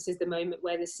moment. This is the moment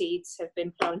where the seeds have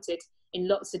been planted in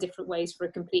lots of different ways for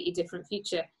a completely different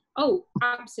future. Oh,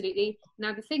 absolutely.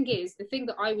 Now, the thing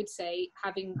that I would say,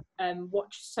 having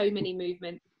watched so many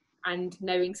movements and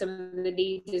knowing some of the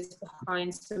leaders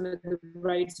behind some of the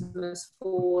roads must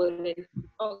fall in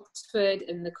Oxford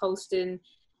and the Colston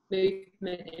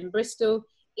movement in Bristol,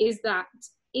 is that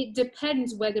it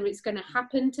depends whether it's going to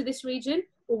happen to this region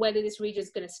or whether this region is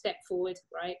going to step forward,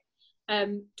 right?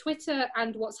 Twitter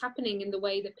and what's happening in the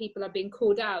way that people are being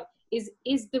called out is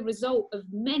the result of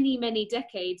many, many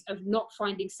decades of not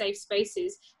finding safe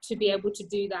spaces to be able to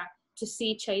do that, to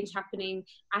see change happening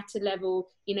at a level.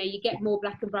 You know, you get more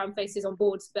black and brown faces on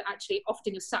boards, but actually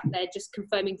often you're sat there just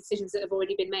confirming decisions that have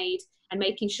already been made and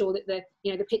making sure that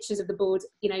the pictures of the board,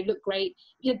 look great.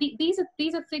 These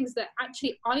are things that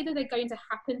actually either they're going to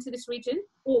happen to this region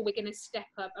or we're going to step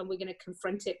up and we're going to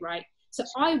confront it, right? So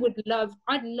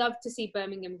I'd love to see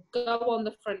Birmingham go on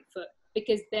the front foot,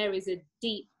 because there is a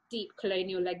deep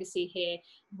colonial legacy here,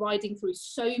 riding through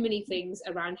so many things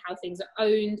around how things are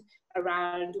owned,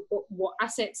 around what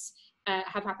assets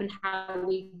have happened, how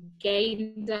we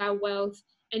gained our wealth,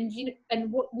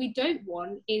 and what we don't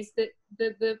want is that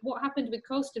the what happened with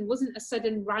Colston wasn't a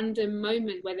sudden random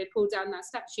moment where they pulled down that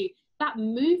statue. That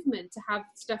movement to have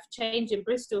stuff change in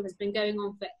Bristol has been going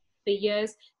on for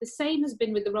years. The same has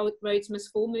been with the Roads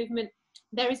Must Fall movement.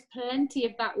 There is plenty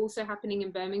of that also happening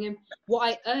in Birmingham. What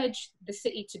I urge the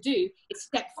city to do is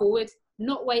step forward,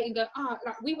 not wait and go,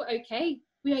 we were okay.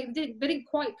 They didn't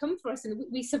quite come for us, and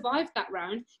we survived that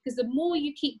round. Because the more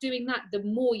you keep doing that, the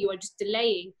more you are just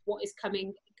delaying what is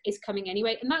coming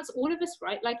anyway. And that's all of us,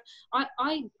 right? Like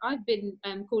I've been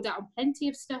called out on plenty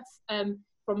of stuff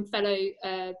from fellow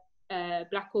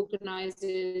black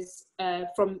organisers,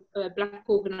 black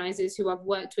organisers who I've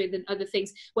worked with and other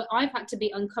things, where I've had to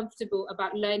be uncomfortable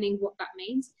about learning what that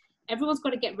means. Everyone's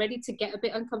got to get ready to get a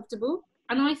bit uncomfortable.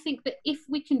 And I think that if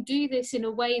we can do this in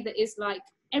a way that is like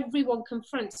everyone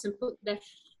confronts and put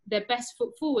their best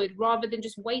foot forward, rather than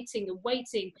just waiting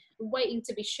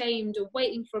to be shamed, or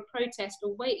waiting for a protest,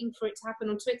 or waiting for it to happen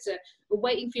on Twitter, or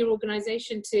waiting for your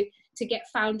organisation to get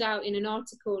found out in an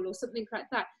article or something like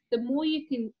that, the more you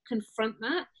can confront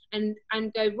that and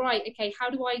go, right, okay, how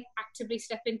do I actively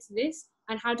step into this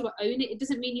and how do I own it? It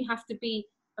doesn't mean you have to be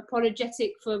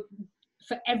apologetic for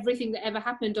everything that ever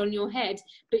happened on your head,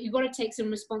 but you've got to take some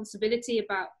responsibility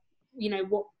about,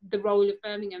 what the role of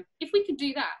Birmingham. If we can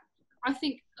do that, I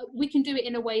think we can do it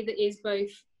in a way that is both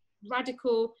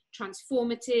radical,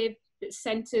 transformative, that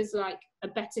centres like a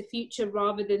better future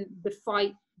rather than the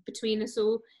fight between us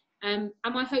all. Am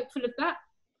I hopeful of that?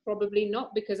 Probably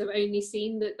not, because I've only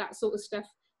seen that sort of stuff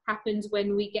happens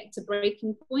when we get to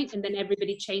breaking point and then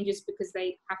everybody changes because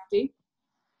they have to.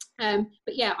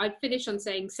 But yeah, I'd finish on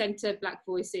saying centre black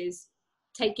voices,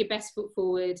 take your best foot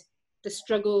forward. The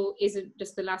struggle isn't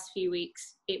just the last few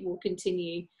weeks, it will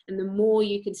continue. And the more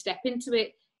you can step into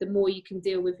it, the more you can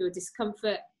deal with your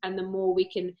discomfort, and the more we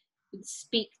can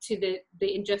speak to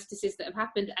the injustices that have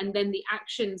happened, and then the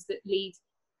actions that lead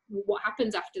what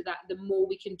happens after that, the more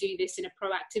we can do this in a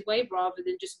proactive way rather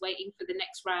than just waiting for the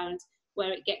next round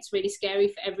where it gets really scary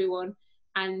for everyone.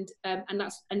 And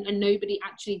nobody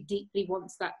actually deeply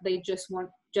wants that. They just want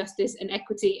justice and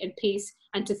equity and peace,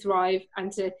 and to thrive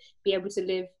and to be able to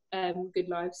live good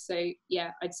lives. So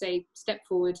yeah, I'd say step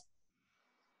forward.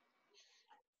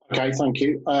 Okay, thank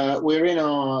you. We're in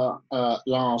our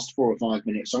last 4 or 5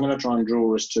 minutes. I'm going to try and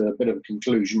draw us to a bit of a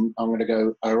conclusion. I'm going to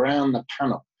go around the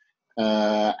panel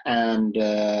and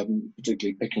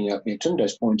particularly picking up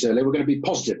Tunde's point earlier, we're going to be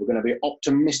positive. We're going to be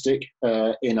optimistic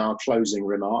in our closing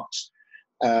remarks.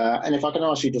 And if I can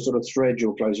ask you to sort of thread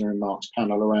your closing remarks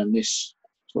panel around this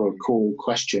sort of core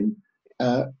question,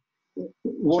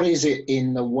 what is it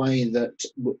in the way that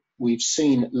we've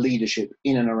seen leadership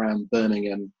in and around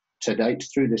Birmingham to date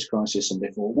through this crisis and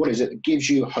before? What is it that gives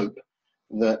you hope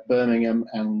that Birmingham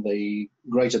and the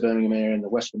greater Birmingham area and the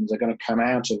West Midlands are going to come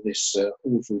out of this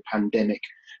awful pandemic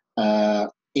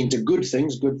into good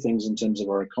things in terms of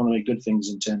our economy, good things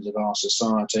in terms of our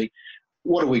society?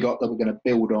 What have we got that we're going to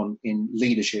build on in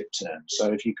leadership terms?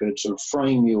 So if you could sort of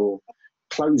frame your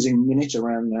closing minute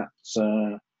around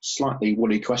that slightly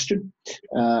woolly question.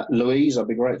 Louise, I'd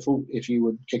be grateful if you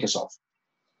would kick us off.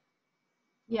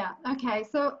 Yeah, okay.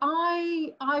 So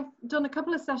I've done a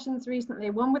couple of sessions recently,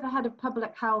 one with the head of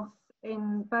public health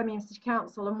in Birmingham City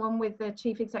Council and one with the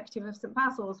Chief Executive of St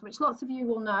Basil's, which lots of you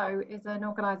will know is an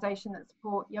organisation that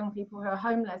support young people who are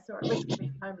homeless or at risk of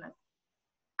being homeless.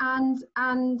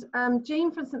 And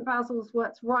Jean from St Basil's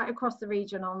works right across the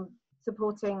region on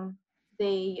supporting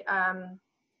the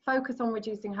focus on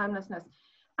reducing homelessness.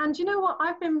 And you know what?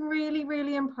 I've been really,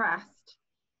 really impressed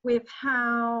with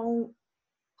how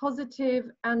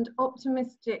positive and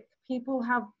optimistic people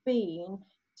have been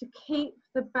to keep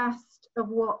the best of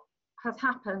what has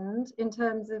happened in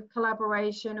terms of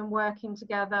collaboration and working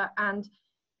together and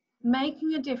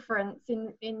making a difference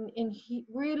in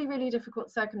really, really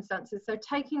difficult circumstances. So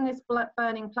taking this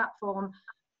burning platform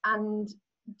and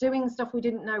doing stuff we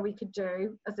didn't know we could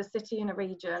do as a city and a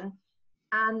region,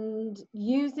 and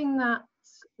using that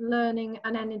learning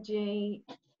and energy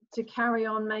to carry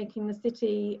on making the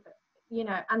city, you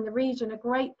know, and the region a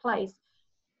great place,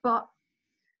 but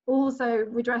also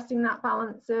redressing that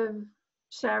balance of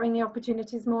sharing the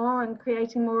opportunities more and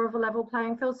creating more of a level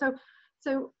playing field.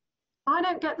 So I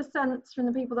don't get the sense from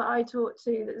the people that I talk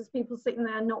to that there's people sitting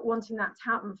there not wanting that to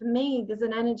happen. For me, there's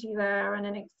an energy there and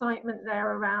an excitement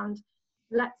there around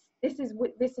this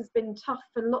has been tough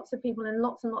for lots of people in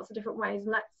lots and lots of different ways.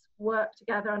 Let's work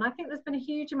together. And I think there's been a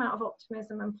huge amount of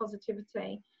optimism and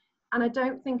positivity. And I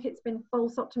don't think it's been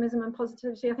false optimism and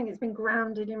positivity. I think it's been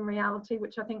grounded in reality,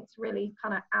 which I think is really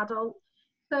kind of adult.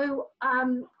 So,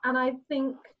 and I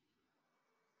think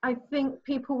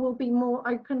people will be more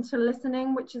open to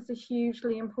listening, which is a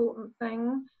hugely important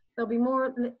thing. They'll be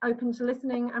more open to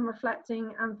listening and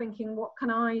reflecting and thinking, what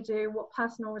can I do? What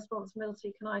personal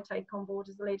responsibility can I take on board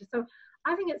as a leader? So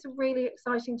I think it's a really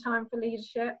exciting time for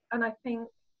leadership. And I think,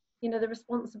 you know, the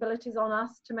responsibility is on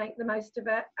us to make the most of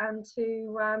it and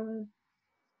to,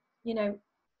 you know,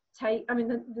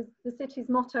 the city's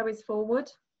motto is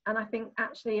forward. And I think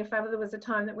actually if ever there was a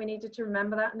time that we needed to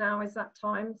remember that, now is that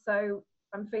time. So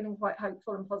I'm feeling quite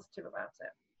hopeful and positive about it.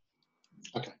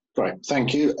 Okay, great,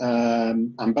 thank you.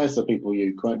 And both the people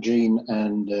you quote, Jean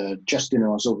and Justin,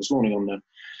 who I saw this morning on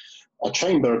a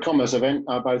Chamber of Commerce event,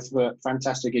 are both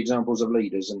fantastic examples of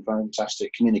leaders and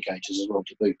fantastic communicators as well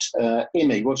to boot.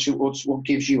 Imi, what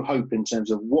gives you hope in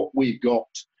terms of what we've got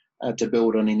to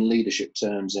build on in leadership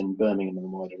terms in Birmingham and the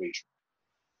wider region?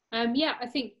 Yeah, I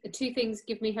think two things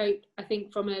give me hope. I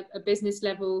think from a business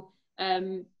level,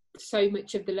 so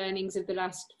much of the learnings of the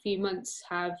last few months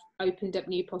have opened up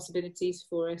new possibilities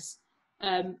for us.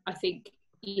 I think,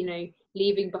 you know,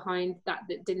 leaving behind that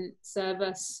didn't serve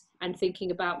us and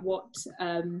thinking about what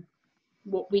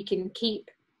we can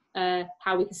keep,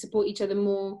 how we can support each other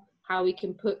more, how we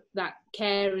can put that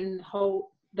care and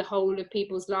the whole of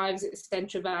people's lives at the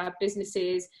centre of our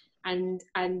businesses, and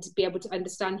be able to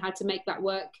understand how to make that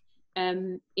work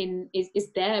is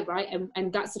there, right?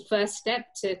 And that's the first step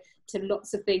to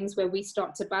lots of things where we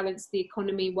start to balance the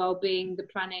economy, well-being, the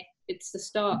planet. It's the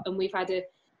start. And we've had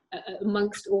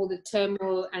amongst all the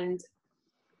turmoil and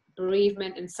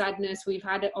bereavement and sadness, we've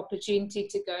had an opportunity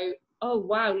to go, oh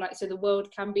wow, like, so the world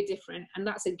can be different, and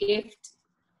that's a gift.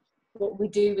 What we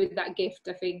do with that gift,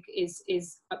 I think, is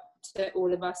up to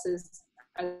all of us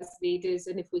as leaders,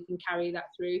 and if we can carry that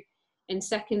through. And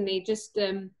secondly, just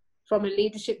from a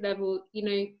leadership level, you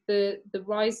know, the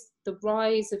rise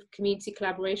of community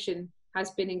collaboration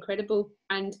has been incredible,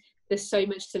 and there's so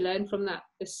much to learn from that.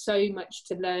 There's so much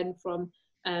to learn from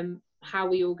how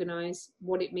we organise,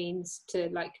 what it means to,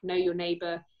 like, know your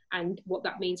neighbour, and what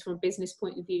that means from a business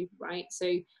point of view, right?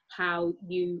 So how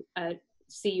you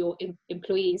see your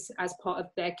employees as part of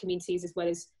their communities as well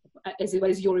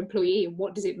as your employee, and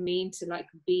what does it mean to, like,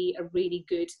 be a really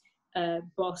good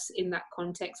boss in that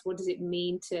context? What does it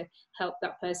mean to help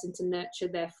that person to nurture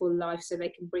their full life so they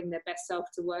can bring their best self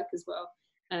to work as well?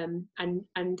 And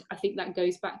I think that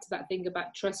goes back to that thing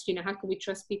about trust. You know, how can we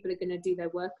trust people are going to do their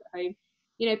work at home?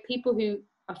 You know, people who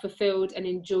are fulfilled and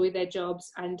enjoy their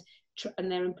jobs and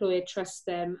their employer trusts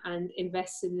them and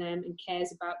invests in them and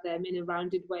cares about them in a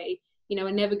rounded way, you know,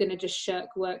 are never going to just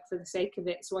shirk work for the sake of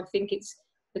it. So I think it's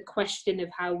the question of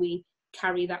how we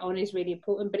carry that on is really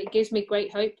important. But it gives me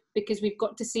great hope, because we've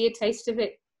got to see a taste of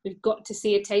it. We've got to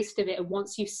see a taste of it. And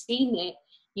once you've seen it,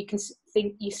 you can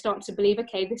think, you start to believe,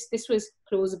 okay, this was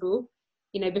plausible.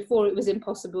 You know, before it was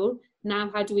impossible. Now,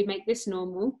 how do we make this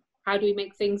normal? How do we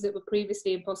make things that were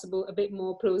previously impossible a bit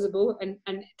more plausible and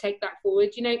take that forward?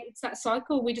 You know, it's that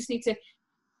cycle. We just need to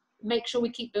make sure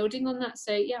we keep building on that.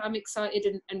 So yeah, I'm excited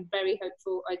and very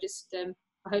hopeful. I just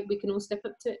I hope we can all step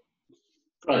up to it.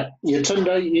 Right,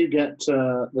 Yetunde, you get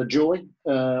the joy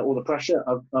or the pressure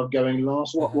of going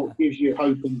last. What gives you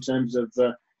hope in terms of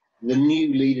the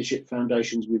new leadership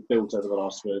foundations we've built over the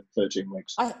last 13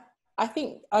 weeks? I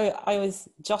think I was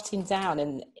jotting down,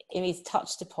 and Imi's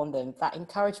touched upon them, that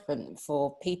encouragement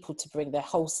for people to bring their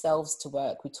whole selves to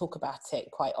work. We talk about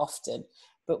it quite often,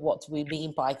 but what do we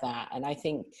mean by that? And I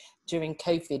think during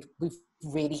COVID, we've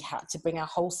really had to bring our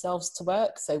whole selves to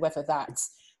work. So whether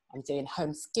that's I'm doing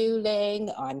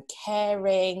homeschooling, I'm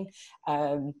caring,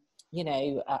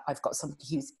 I've got somebody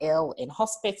who's ill in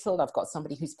hospital, I've got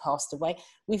somebody who's passed away.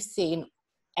 We've seen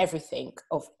everything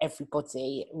of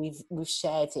everybody. We've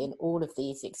shared in all of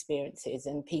these experiences,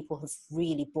 and people have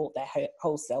really brought their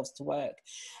whole selves to work.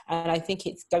 And I think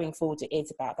it's going forward, it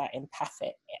is about that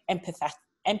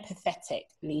empathetic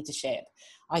leadership.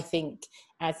 I think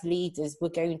as leaders, we're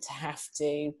going to have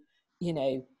to,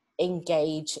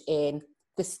 engage in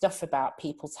the stuff about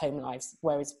people's home lives,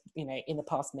 whereas, in the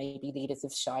past, maybe leaders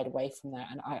have shied away from that.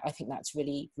 And I think that's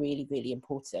really, really, really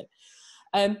important.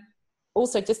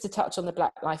 Also, just to touch on the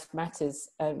Black Lives Matters,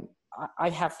 I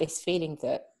have this feeling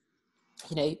that,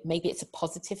 maybe it's a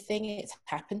positive thing. It's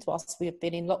happened whilst we have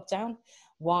been in lockdown.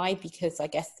 Why? Because I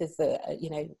guess there's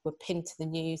we're pinned to the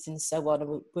news and so on,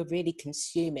 and we're really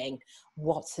consuming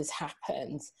what has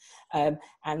happened. And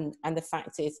the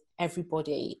fact is,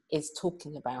 everybody is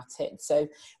talking about it. So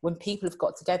when people have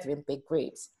got together in big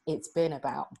groups, it's been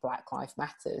about Black Lives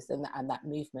Matters and that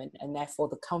movement, and therefore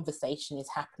the conversation is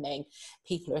happening.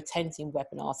 People are attending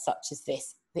webinars such as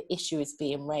this. The issue is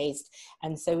being raised,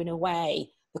 and so in a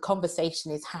way, the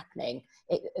conversation is happening.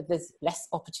 There's less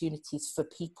opportunities for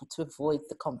people to avoid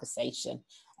the conversation,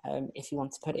 if you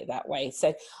want to put it that way.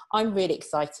 So I'm really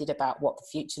excited about what the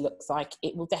future looks like.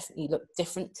 It will definitely look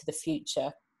different to the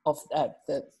future of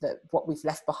what we've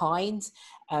left behind.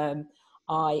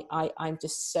 I'm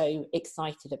just so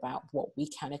excited about what we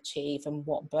can achieve and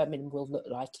what Birmingham will look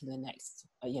like in the next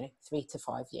 3 to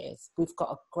 5 years. We've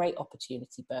got a great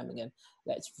opportunity, Birmingham.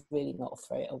 Let's really not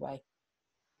throw it away.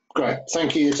 Great.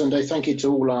 Thank you, Sunday. Thank you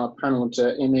to all our panel,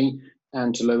 to Imi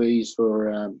and to Louise,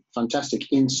 for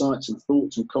fantastic insights and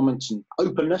thoughts and comments and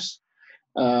openness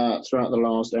throughout the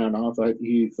last hour and a half. I hope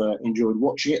you've enjoyed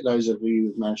watching it. Those of you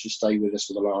who've managed to stay with us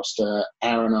for the last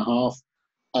hour and a half.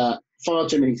 Far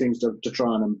too many things to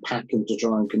try and unpack and to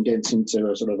try and condense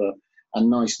into a sort of a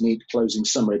nice, neat closing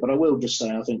summary. But I will just say,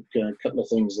 I think a couple of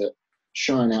things that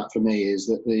shine out for me is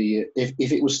that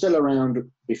if it was still around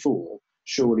before,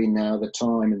 surely now the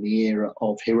time and the era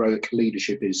of heroic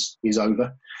leadership is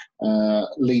over.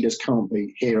 Leaders can't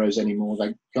be heroes anymore.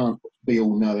 They can't be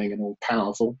all-knowing and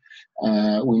all-powerful.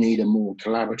 We need a more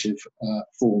collaborative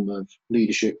form of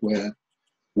leadership where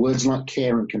words like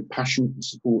care and compassion and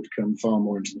support come far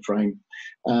more into the frame.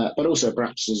 But also,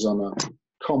 perhaps as I'm a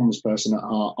comms person at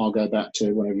heart, I'll go back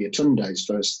to one of Yetunde's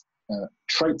first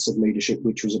traits of leadership,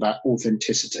 which was about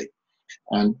authenticity.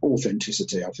 And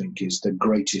authenticity, I think, is the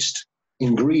greatest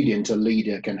ingredient a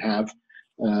leader can have,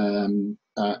 and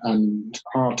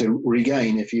hard to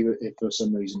regain if for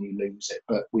some reason you lose it.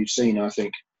 But we've seen, I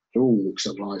think, through all walks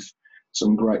of life,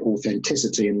 some great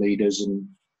authenticity in leaders, and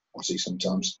obviously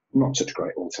sometimes not such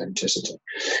great authenticity.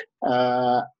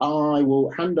 I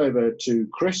will hand over to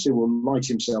Chris, who will light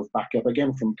himself back up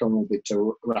again from Colmore BID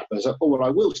to wrap us up. All I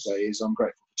will say is I'm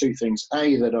grateful for two things.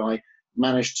 A, that I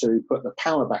managed to put the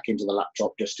power back into the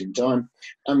laptop just in time,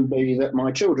 and B, that my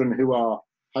children, who are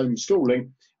homeschooling,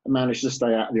 managed to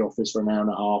stay out of the office for an hour and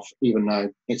a half, even though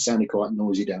it sounded quite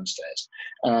noisy downstairs.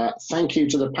 Thank you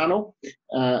to the panel.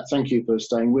 Thank you for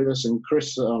staying with us. And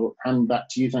Chris, I'll hand back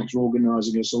to you. Thanks for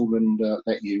organising us all, and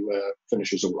let you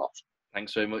finish us all off.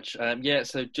 Thanks very much.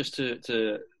 So just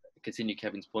to continue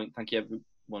Kevin's point, thank you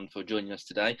everyone for joining us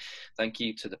today. Thank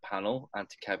you to the panel and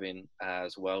to Kevin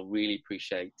as well. Really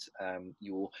appreciate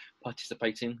your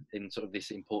participating in sort of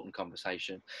this important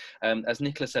conversation. As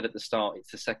Nicola said at the start,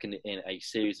 it's the second in a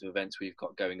series of events we've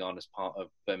got going on as part of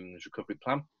Birmingham's recovery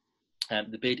plan.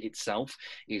 The BID itself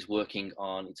is working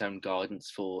on its own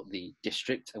guidance for the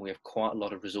district, and we have quite a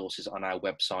lot of resources on our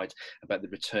website about the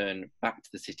return back to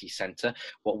the city centre,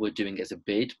 what we're doing as a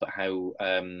BID, but how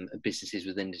businesses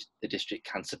within the district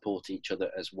can support each other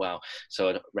as well. So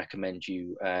I'd recommend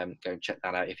you go and check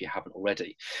that out if you haven't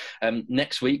already.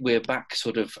 Next week, we're back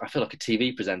sort of, I feel like a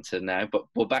TV presenter now, but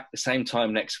we're back the same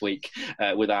time next week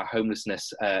with our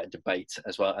homelessness debate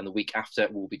as well. And the week after,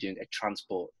 we'll be doing a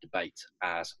transport debate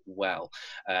as well.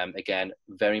 Again,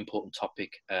 very important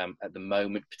topic at the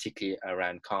moment, particularly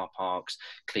around car parks,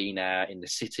 clean air in the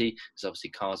city, because obviously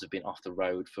cars have been off the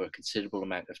road for a considerable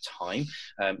amount of time.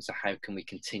 So how can we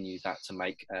continue that to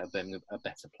make Birmingham a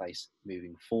better place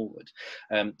moving forward?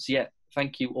 So yeah,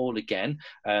 thank you all again.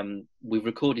 We've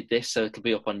recorded this, so it'll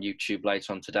be up on YouTube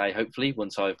later on today, hopefully,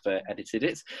 once I've edited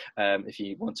it. If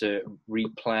you want to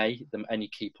replay them, any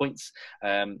key points,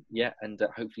 yeah, and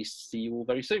hopefully see you all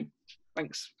very soon.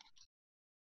 Thanks.